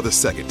wait another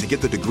second to get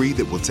the degree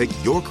that will take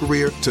your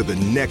career to the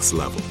next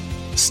level.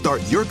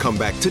 Start your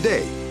comeback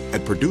today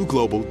at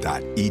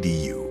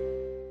purdueglobal.edu.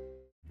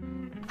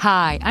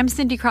 Hi, I'm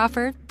Cindy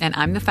Crawford, and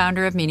I'm the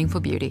founder of Meaningful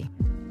Beauty.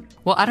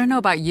 Well, I don't know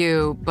about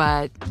you,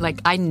 but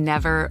I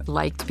never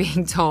liked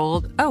being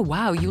told, oh,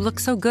 wow, you look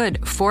so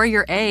good for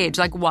your age.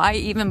 Why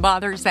even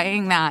bother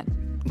saying that?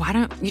 Why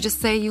don't you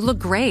just say you look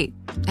great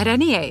at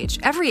any age,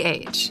 every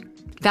age?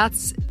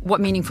 That's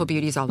what Meaningful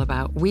Beauty is all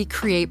about. We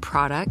create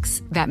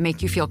products that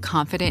make you feel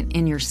confident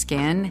in your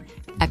skin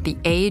at the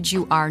age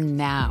you are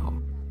now.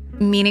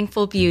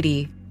 Meaningful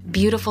Beauty.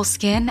 Beautiful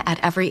skin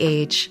at every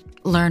age.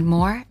 Learn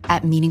more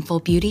at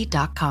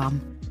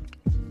meaningfulbeauty.com.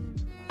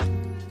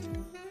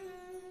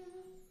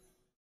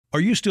 Are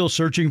you still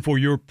searching for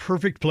your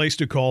perfect place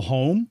to call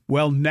home?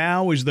 Well,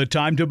 now is the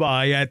time to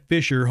buy at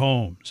Fisher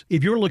Homes.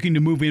 If you're looking to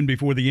move in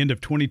before the end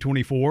of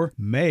 2024,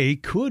 May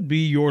could be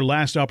your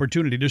last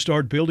opportunity to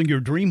start building your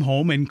dream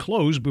home and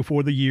close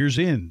before the year's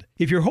end.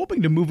 If you're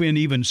hoping to move in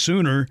even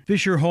sooner,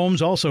 Fisher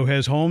Homes also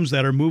has homes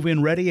that are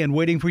move-in ready and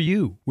waiting for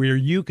you, where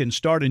you can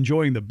start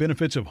enjoying the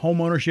benefits of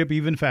homeownership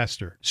even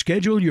faster.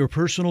 Schedule your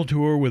personal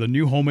tour with a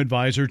new home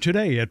advisor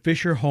today at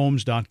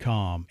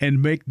FisherHomes.com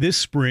and make this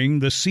spring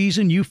the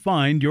season you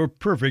find your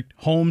perfect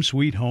home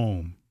sweet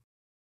home.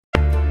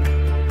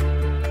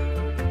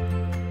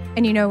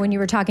 And, when you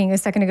were talking a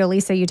second ago,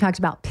 Lisa, you talked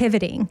about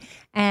pivoting.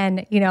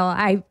 And,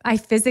 I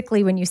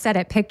physically, when you said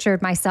it,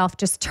 pictured myself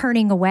just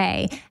turning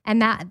away.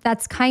 And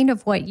that's kind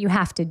of what you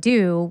have to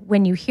do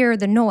when you hear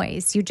the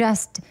noise. You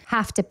just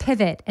have to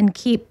pivot and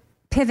keep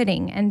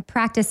pivoting and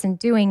practice and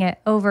doing it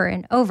over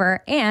and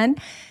over.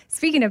 And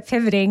speaking of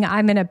pivoting,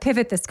 I'm going to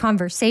pivot this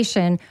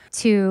conversation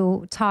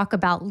to talk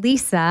about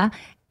Lisa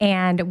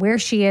and where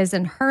she is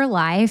in her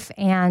life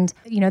and,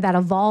 that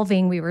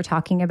evolving we were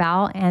talking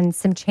about and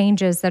some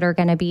changes that are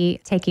going to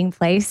be taking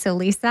place. So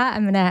Lisa,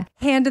 I'm going to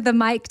hand the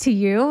mic to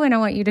you and I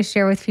want you to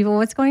share with people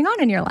what's going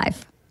on in your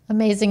life.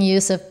 Amazing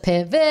use of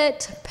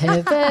pivot.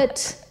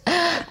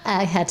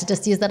 I had to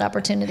just use that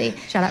opportunity.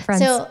 Shout out,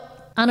 friends. So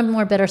on a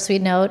more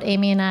bittersweet note,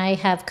 Amy and I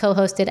have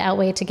co-hosted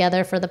Outweigh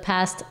together for the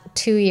past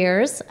 2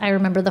 years. I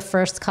remember the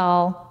first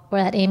call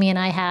that Amy and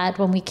I had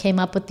when we came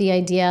up with the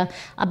idea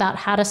about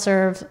how to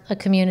serve a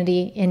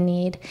community in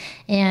need.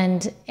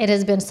 And it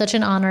has been such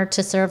an honor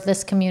to serve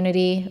this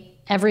community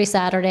every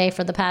Saturday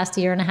for the past 1.5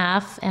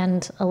 years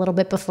and a little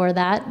bit before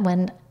that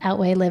when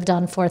Outweigh lived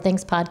on Four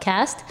Things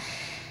podcast.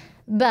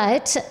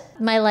 But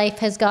my life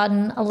has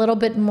gotten a little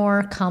bit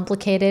more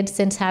complicated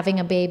since having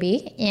a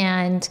baby,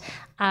 and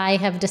I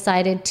have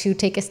decided to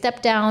take a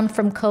step down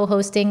from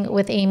co-hosting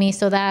with Amy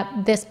so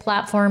that this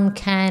platform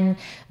can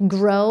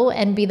grow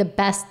and be the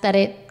best that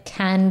it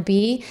can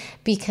be.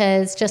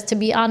 Because just to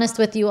be honest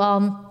with you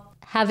all,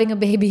 having a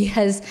baby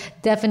has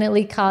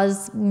definitely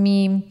caused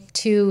me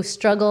to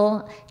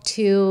struggle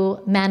to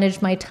manage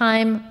my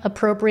time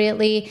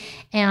appropriately.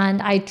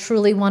 And I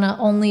truly want to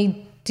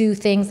only do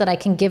things that I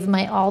can give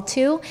my all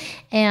to.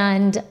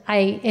 And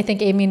I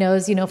think Amy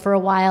knows, for a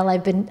while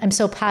I'm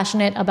so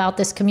passionate about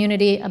this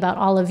community, about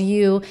all of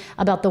you,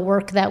 about the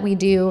work that we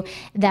do,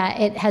 that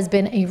it has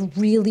been a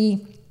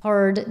really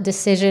hard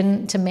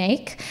decision to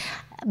make.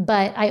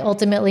 But I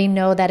ultimately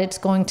know that it's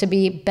going to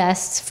be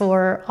best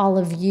for all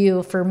of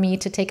you, for me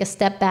to take a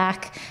step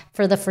back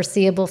for the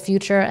foreseeable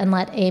future and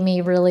let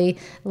Amy really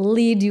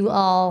lead you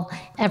all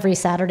every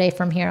Saturday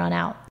from here on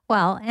out.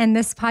 Well, and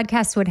this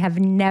podcast would have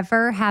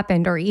never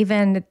happened, or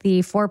even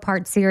the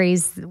 4-part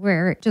series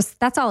where just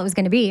that's all it was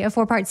going to be, a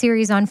 4-part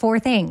series on 4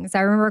 things. I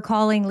remember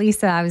calling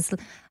Lisa.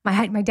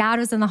 My dad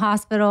was in the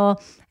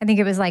hospital. I think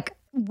it was like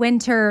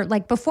winter,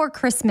 like before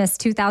Christmas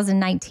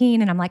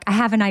 2019. And I'm like, I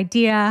have an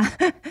idea.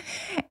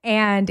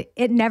 And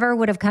it never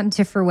would have come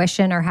to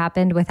fruition or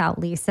happened without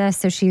Lisa.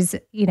 So she's,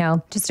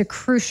 just a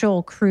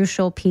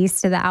crucial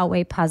piece to the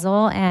Outweigh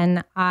puzzle.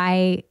 And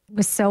I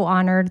was so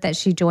honored that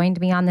she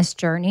joined me on this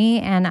journey.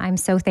 And I'm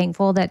so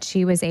thankful that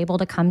she was able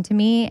to come to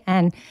me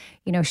and,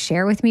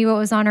 share with me what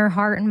was on her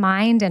heart and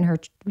mind and her,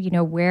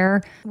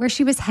 where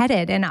she was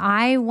headed. And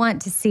I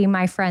want to see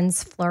my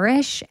friends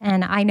flourish.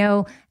 And I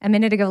know a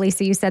minute ago,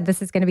 Lisa, you said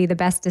this is going to be the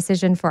best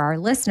decision for our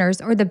listeners,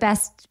 or the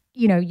best,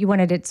 you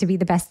wanted it to be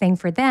the best thing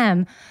for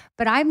them.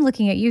 But I'm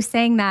looking at you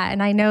saying that,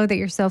 and I know that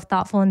you're so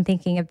thoughtful and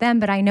thinking of them,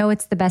 but I know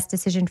it's the best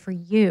decision for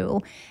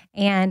you.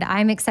 And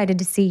I'm excited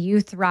to see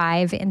you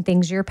thrive in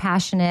things you're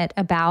passionate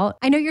about.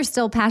 I know you're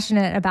still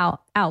passionate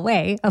about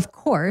Outweigh, of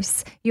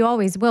course, you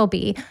always will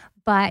be.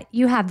 But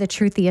you have the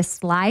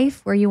Truthiest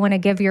Life where you want to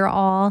give your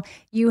all.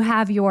 You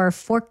have your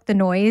Fork the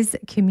Noise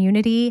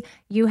community.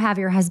 You have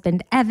your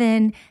husband,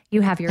 Evan. You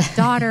have your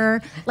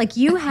daughter. Like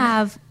you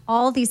have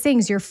all these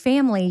things, your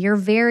family.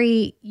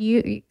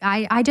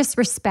 I just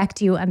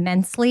respect you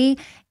immensely.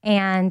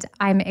 And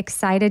I'm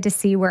excited to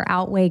see where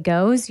Outweigh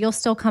goes. You'll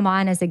still come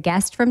on as a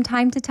guest from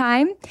time to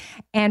time.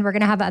 And we're going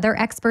to have other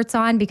experts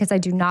on because I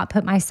do not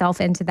put myself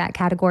into that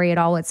category at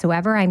all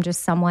whatsoever. I'm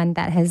just someone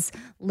that has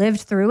lived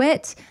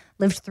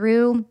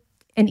through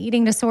an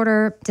eating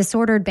disorder,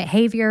 disordered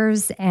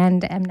behaviors,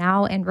 and am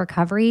now in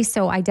recovery.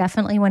 So I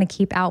definitely want to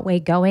keep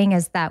Outweigh going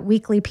as that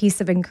weekly piece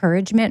of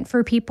encouragement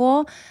for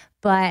people.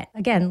 But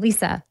again,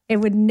 Lisa, it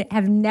would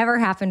have never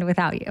happened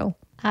without you.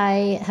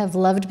 I have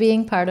loved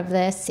being part of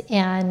this,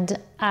 and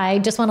I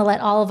just want to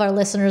let all of our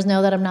listeners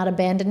know that I'm not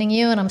abandoning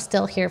you and I'm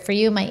still here for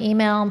you. My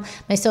email,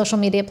 my social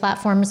media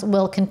platforms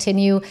will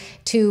continue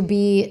to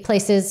be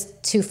places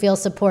to feel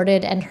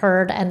supported and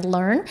heard and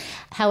learn.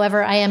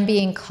 However, I am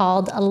being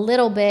called a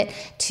little bit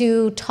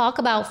to talk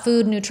about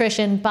food,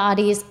 nutrition,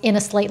 bodies in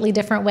a slightly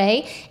different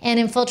way. And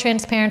in full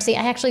transparency,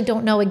 I actually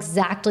don't know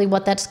exactly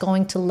what that's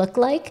going to look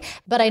like,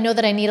 but I know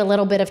that I need a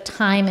little bit of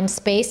time and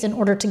space in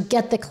order to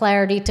get the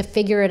clarity to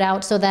figure it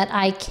out so that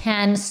I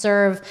can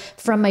serve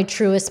from my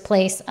truest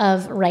place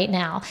of right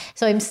now.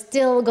 So I'm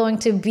still going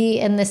to be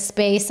in this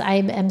space. I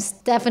am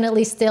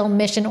definitely still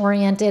mission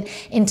oriented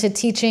into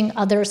teaching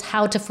others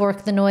how to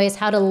fork the noise,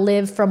 how to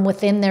live from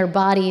within their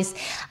bodies.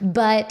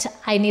 But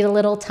I need a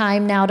little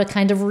time now to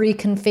kind of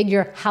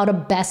reconfigure how to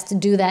best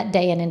do that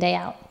day in and day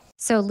out.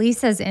 So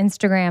Lisa's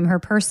Instagram, her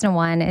personal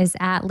one, is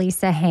at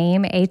Lisa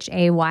Haim,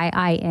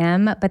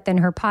 Haym. But then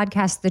her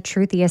podcast, The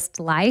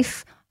Truthiest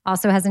Life,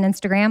 also has an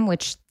Instagram,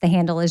 which the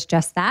handle is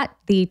just that,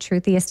 The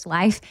Truthiest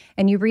Life.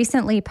 And you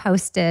recently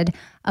posted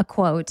a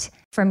quote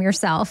from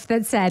yourself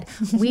that said,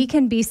 "We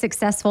can be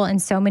successful in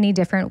so many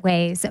different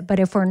ways, but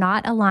if we're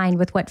not aligned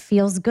with what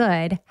feels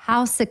good,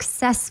 how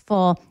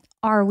successful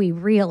are we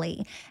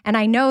really?" And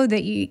I know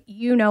that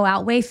you know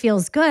Outweigh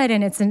feels good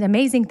and it's an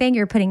amazing thing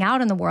you're putting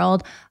out in the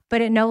world, but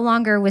it no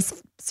longer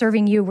was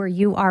serving you where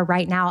you are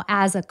right now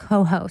as a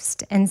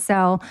co-host. And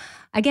so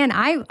again,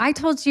 I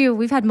told you,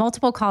 we've had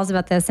multiple calls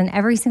about this, and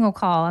every single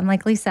call, I'm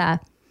like, Lisa,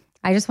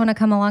 I just want to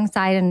come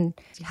alongside and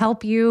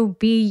help you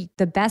be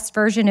the best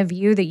version of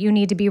you that you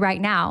need to be right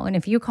now. And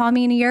if you call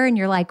me in a year and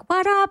you're like,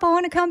 what up? I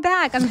want to come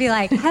back. I'm going to be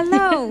like,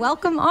 hello,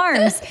 welcome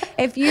arms.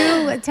 If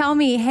you tell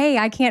me, hey,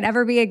 I can't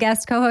ever be a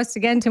guest co-host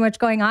again, too much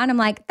going on, I'm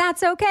like,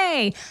 that's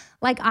okay.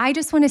 Like, I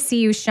just want to see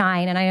you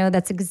shine. And I know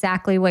that's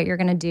exactly what you're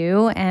going to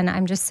do. And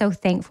I'm just so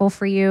thankful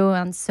for you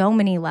on so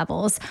many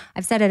levels.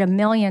 I've said it a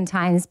million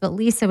times, but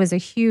Lisa was a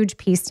huge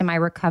piece to my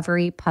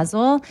recovery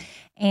puzzle.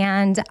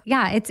 And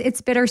yeah, it's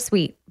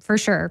bittersweet for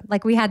sure.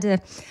 Like we had to,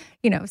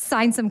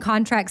 sign some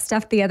contract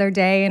stuff the other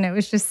day, and it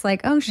was just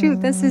like, oh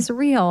shoot, this is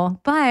real.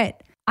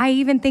 But I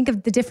even think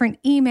of the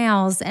different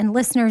emails and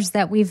listeners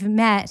that we've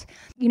met,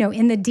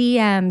 in the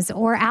DMs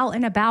or out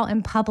and about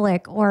in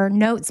public, or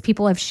notes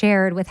people have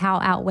shared with how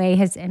Outweigh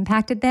has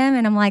impacted them.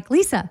 And I'm like,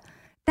 Lisa,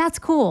 that's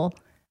cool.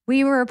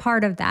 We were a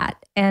part of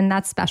that, and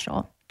that's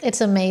special. It's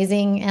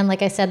amazing. And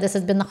like I said, this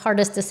has been the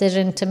hardest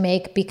decision to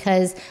make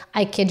because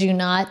I kid you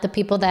not, the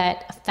people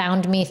that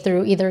found me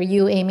through either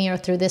you, Amy, or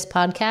through this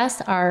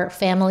podcast are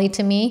family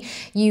to me.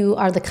 You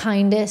are the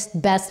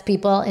kindest, best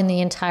people in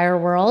the entire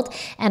world.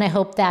 And I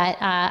hope that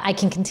I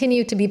can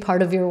continue to be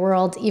part of your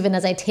world even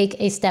as I take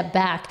a step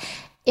back.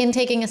 In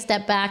taking a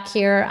step back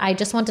here, I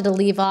just wanted to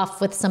leave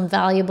off with some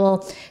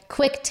valuable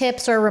quick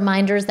tips or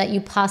reminders that you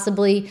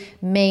possibly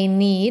may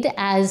need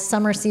as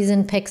summer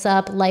season picks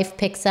up, life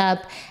picks up,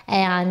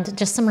 and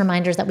just some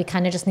reminders that we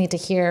kind of just need to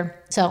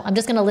hear. So I'm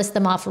just going to list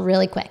them off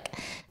really quick.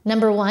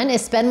 Number one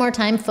is spend more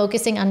time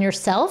focusing on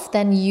yourself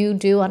than you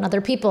do on other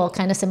people,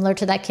 kind of similar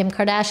to that Kim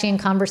Kardashian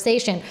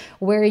conversation.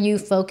 Where you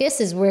focus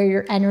is where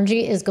your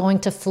energy is going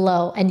to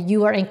flow, and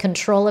you are in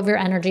control of your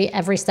energy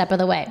every step of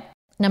the way.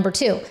 Number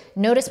two,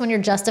 notice when you're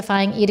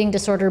justifying eating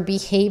disorder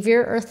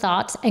behavior or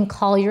thoughts and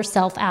call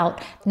yourself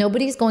out.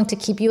 Nobody's going to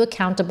keep you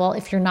accountable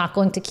if you're not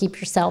going to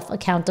keep yourself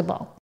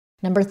accountable.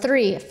 Number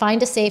three,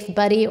 find a safe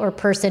buddy or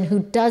person who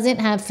doesn't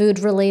have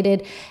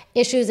food-related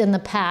issues in the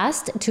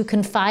past to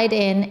confide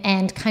in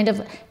and kind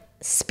of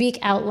speak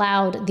out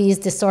loud these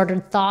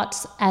disordered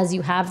thoughts as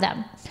you have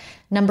them.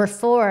 Number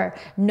four,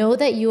 know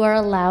that you are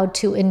allowed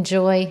to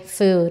enjoy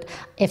food.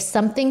 If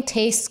something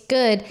tastes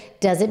good,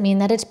 doesn't mean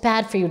that it's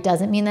bad for you,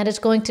 doesn't mean that it's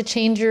going to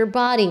change your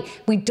body.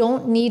 We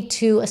don't need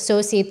to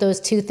associate those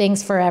two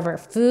things forever.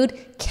 Food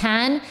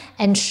can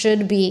and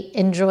should be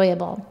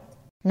enjoyable.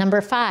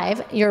 Number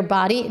five, your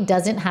body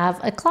doesn't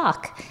have a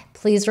clock.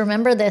 Please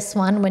remember this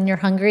one when you're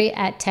hungry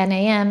at 10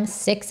 a.m.,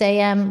 6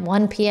 a.m.,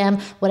 1 p.m.,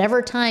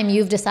 whatever time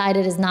you've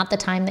decided is not the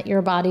time that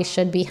your body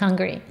should be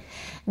hungry.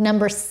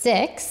 Number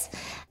six,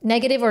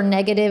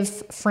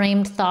 negative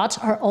framed thoughts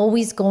are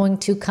always going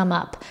to come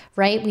up,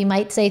 right? We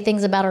might say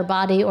things about our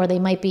body, or they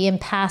might be in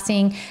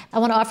passing. I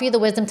want to offer you the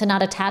wisdom to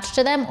not attach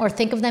to them or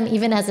think of them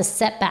even as a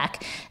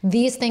setback.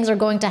 These things are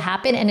going to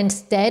happen, and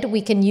instead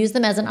we can use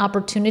them as an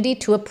opportunity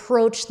to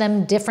approach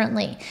them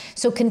differently.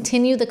 So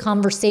continue the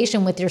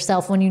conversation with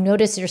yourself when you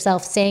notice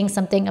yourself saying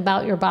something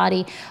about your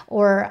body,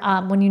 or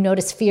when you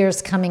notice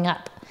fears coming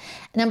up.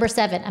 Number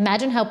seven,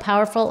 imagine how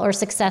powerful or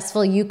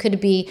successful you could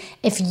be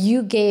if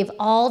you gave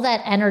all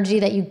that energy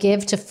that you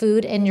give to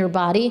food in your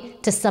body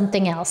to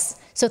something else.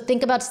 So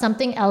think about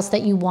something else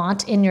that you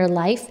want in your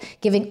life,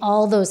 giving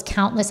all those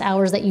countless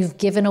hours that you've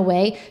given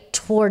away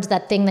towards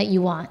that thing that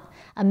you want.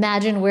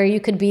 Imagine where you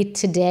could be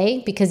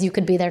today, because you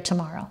could be there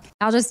tomorrow.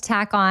 I'll just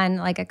tack on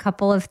like a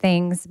couple of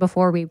things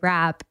before we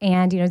wrap.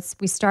 And,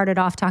 we started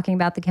off talking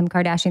about the Kim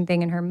Kardashian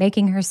thing and her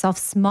making herself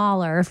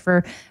smaller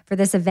for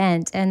this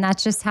event. And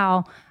that's just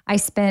how I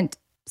spent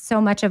so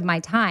much of my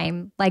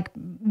time, like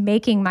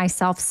making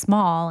myself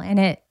small. And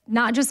it,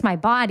 not just my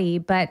body,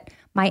 but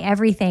my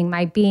everything,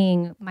 my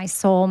being, my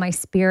soul, my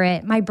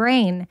spirit, my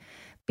brain,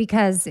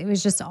 because it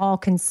was just all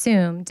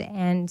consumed.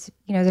 And,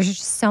 there's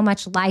just so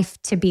much life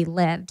to be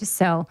lived.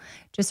 So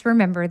just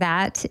remember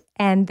that.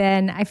 And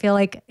then I feel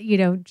like,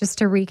 just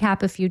to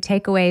recap a few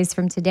takeaways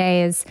from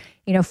today is,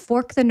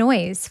 fork the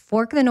noise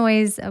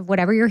of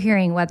whatever you're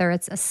hearing, whether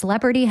it's a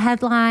celebrity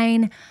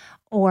headline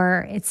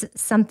or it's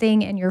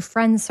something in your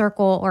friend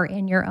circle or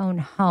in your own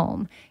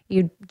home.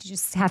 You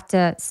just have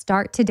to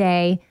start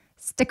today,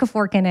 stick a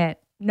fork in it,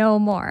 no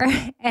more.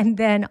 And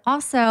then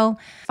also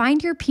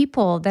find your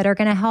people that are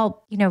going to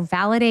help,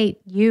 validate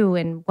you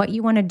and what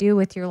you want to do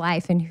with your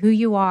life and who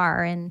you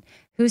are and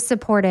who's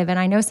supportive. And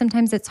I know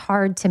sometimes it's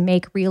hard to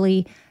make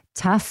really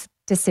tough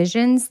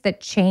decisions that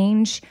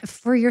change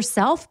for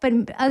yourself, but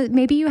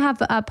maybe you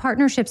have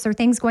partnerships or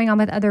things going on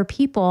with other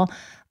people.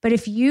 But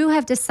if you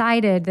have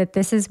decided that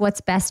this is what's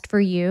best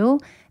for you,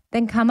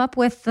 then come up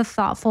with the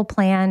thoughtful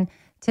plan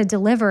to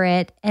deliver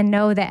it and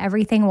know that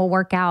everything will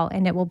work out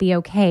and it will be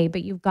okay.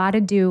 But you've got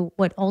to do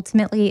what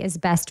ultimately is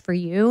best for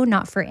you,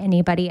 not for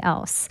anybody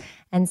else.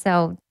 And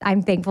so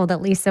I'm thankful that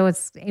Lisa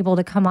was able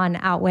to come on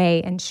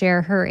Outweigh and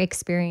share her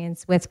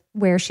experience with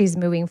where she's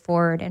moving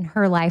forward in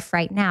her life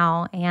right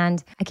now.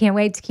 And I can't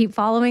wait to keep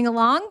following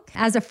along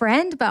as a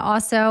friend, but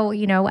also,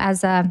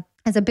 as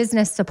a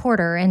business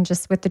supporter and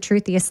just with the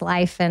Truthiest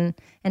Life and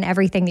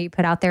everything that you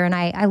put out there. And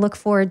I look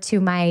forward to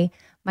my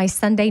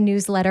Sunday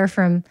newsletter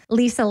from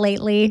Lisa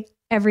Lately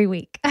every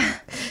week.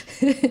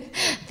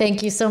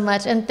 Thank you so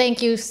much. And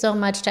thank you so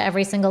much to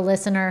every single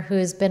listener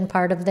who's been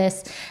part of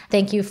this.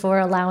 Thank you for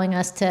allowing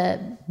us to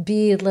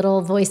be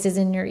little voices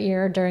in your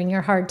ear during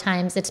your hard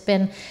times. It's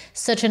been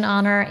such an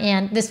honor,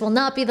 and this will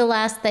not be the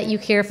last that you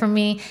hear from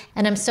me.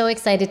 And I'm so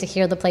excited to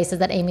hear the places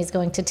that Amy's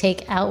going to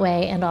take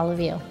Outweigh and all of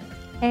you.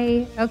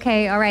 Hey,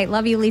 okay. All right.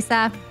 Love you,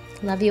 Lisa.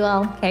 Love you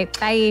all. Okay.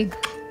 Bye.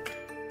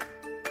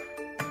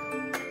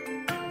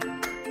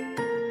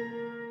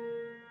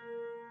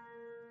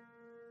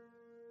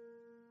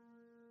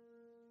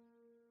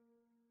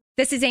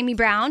 This is Amy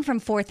Brown from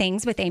 4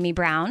 Things with Amy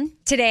Brown.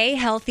 Today,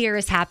 healthier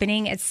is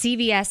happening at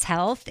CVS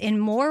Health in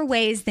more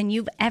ways than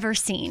you've ever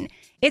seen.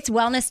 It's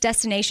wellness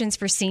destinations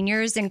for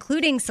seniors,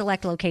 including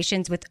select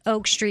locations with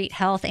Oak Street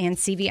Health and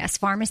CVS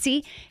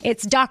Pharmacy.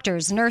 It's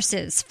doctors,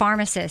 nurses,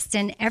 pharmacists,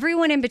 and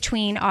everyone in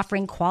between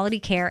offering quality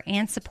care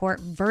and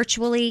support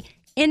virtually,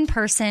 in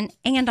person,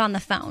 and on the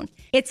phone.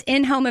 It's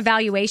in-home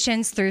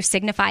evaluations through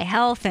Signify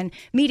Health and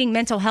meeting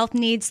mental health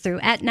needs through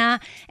Aetna.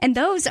 And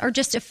those are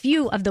just a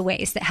few of the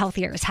ways that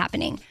healthier is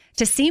happening.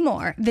 To see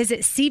more,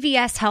 visit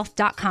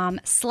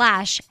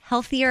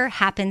cvshealth.com/healthier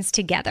happens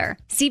together.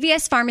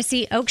 CVS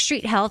Pharmacy, Oak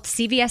Street Health,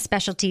 CVS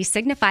Specialty,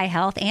 Signify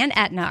Health, and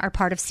Aetna are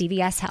part of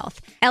CVS Health.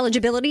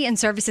 Eligibility and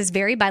services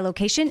vary by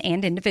location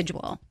and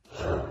individual.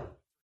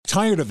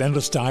 Tired of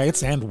endless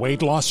diets and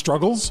weight loss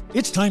struggles?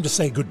 It's time to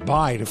say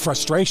goodbye to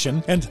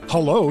frustration and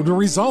hello to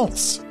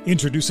results.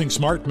 Introducing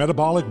Smart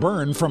Metabolic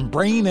Burn from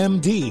Brain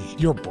MD,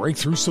 your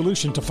breakthrough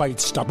solution to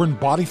fight stubborn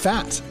body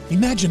fat.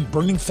 Imagine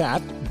burning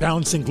fat,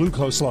 balancing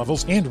glucose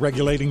levels, and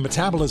regulating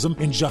metabolism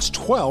in just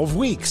 12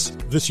 weeks.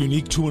 This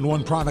unique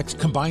 2-in-1 product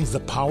combines the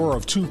power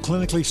of 2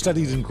 clinically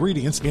studied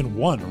ingredients in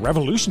one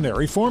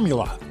revolutionary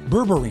formula.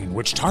 Berberine,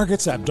 which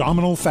targets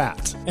abdominal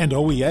fat, and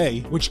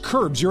OEA, which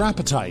curbs your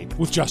appetite.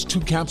 With just 2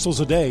 capsules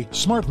a day,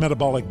 Smart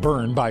Metabolic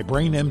Burn by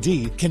Brain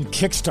MD can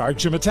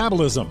kickstart your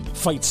metabolism,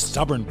 fight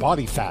stubborn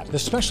body fat,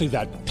 especially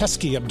that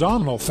pesky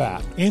abdominal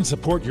fat, and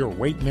support your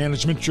weight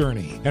management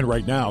journey. And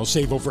right now,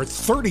 save over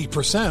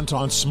 30%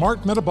 on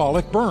Smart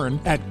Metabolic Burn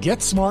at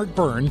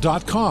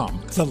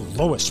GetSmartBurn.com. The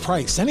lowest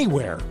price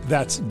anywhere.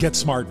 That's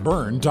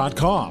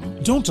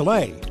GetSmartBurn.com. Don't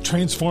delay.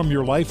 Transform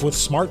your life with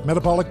Smart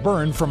Metabolic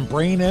Burn from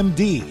Brain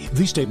MD.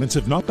 These statements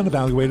have not been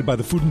evaluated by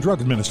the Food and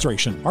Drug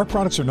Administration. Our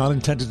products are not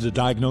intended to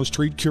diagnose,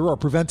 treat, cure, or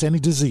prevent any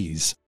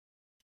disease.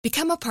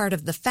 Become a part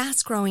of the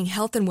fast-growing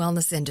health and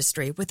wellness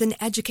industry with an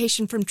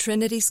education from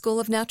Trinity School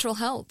of Natural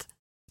Health.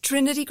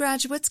 Trinity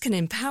graduates can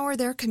empower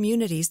their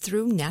communities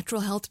through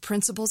natural health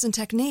principles and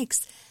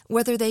techniques,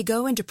 whether they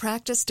go into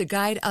practice to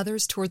guide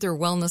others toward their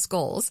wellness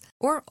goals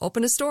or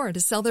open a store to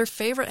sell their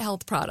favorite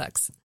health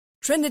products.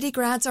 Trinity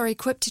grads are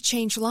equipped to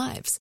change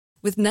lives.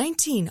 With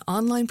 19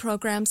 online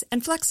programs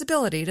and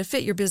flexibility to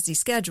fit your busy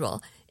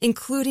schedule,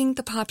 including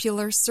the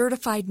popular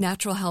Certified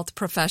Natural Health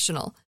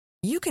Professional,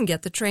 you can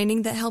get the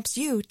training that helps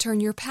you turn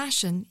your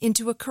passion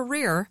into a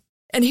career.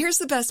 And here's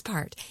the best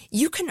part.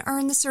 You can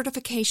earn the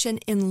certification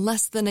in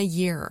less than a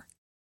year.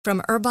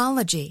 From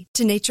herbology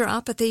to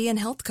naturopathy and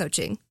health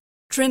coaching,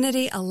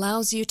 Trinity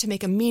allows you to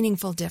make a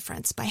meaningful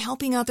difference by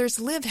helping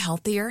others live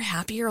healthier,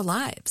 happier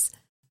lives.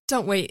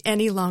 Don't wait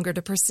any longer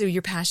to pursue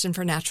your passion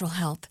for natural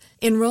health.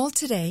 Enroll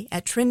today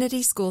at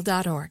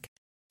trinityschool.org.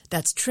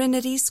 That's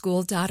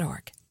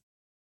trinityschool.org.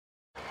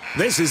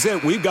 This is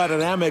it. We've got an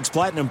Amex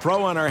Platinum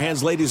Pro on our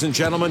hands, ladies and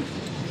gentlemen.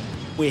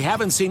 We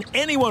haven't seen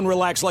anyone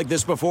relax like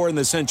this before in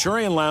the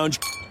Centurion Lounge.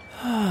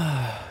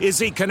 Is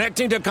he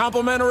connecting to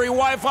complimentary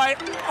Wi-Fi?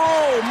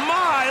 Oh,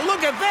 my!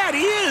 Look at that!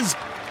 He is!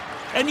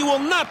 And you will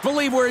not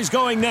believe where he's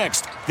going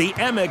next. The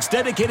Amex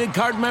dedicated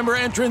card member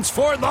entrance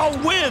for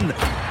the win.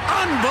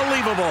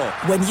 Unbelievable.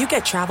 When you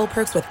get travel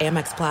perks with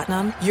Amex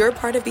Platinum, you're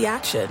part of the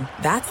action.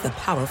 That's the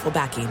powerful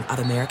backing of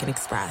American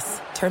Express.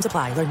 Terms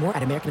apply. Learn more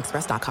at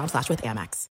americanexpress.com/withAmex.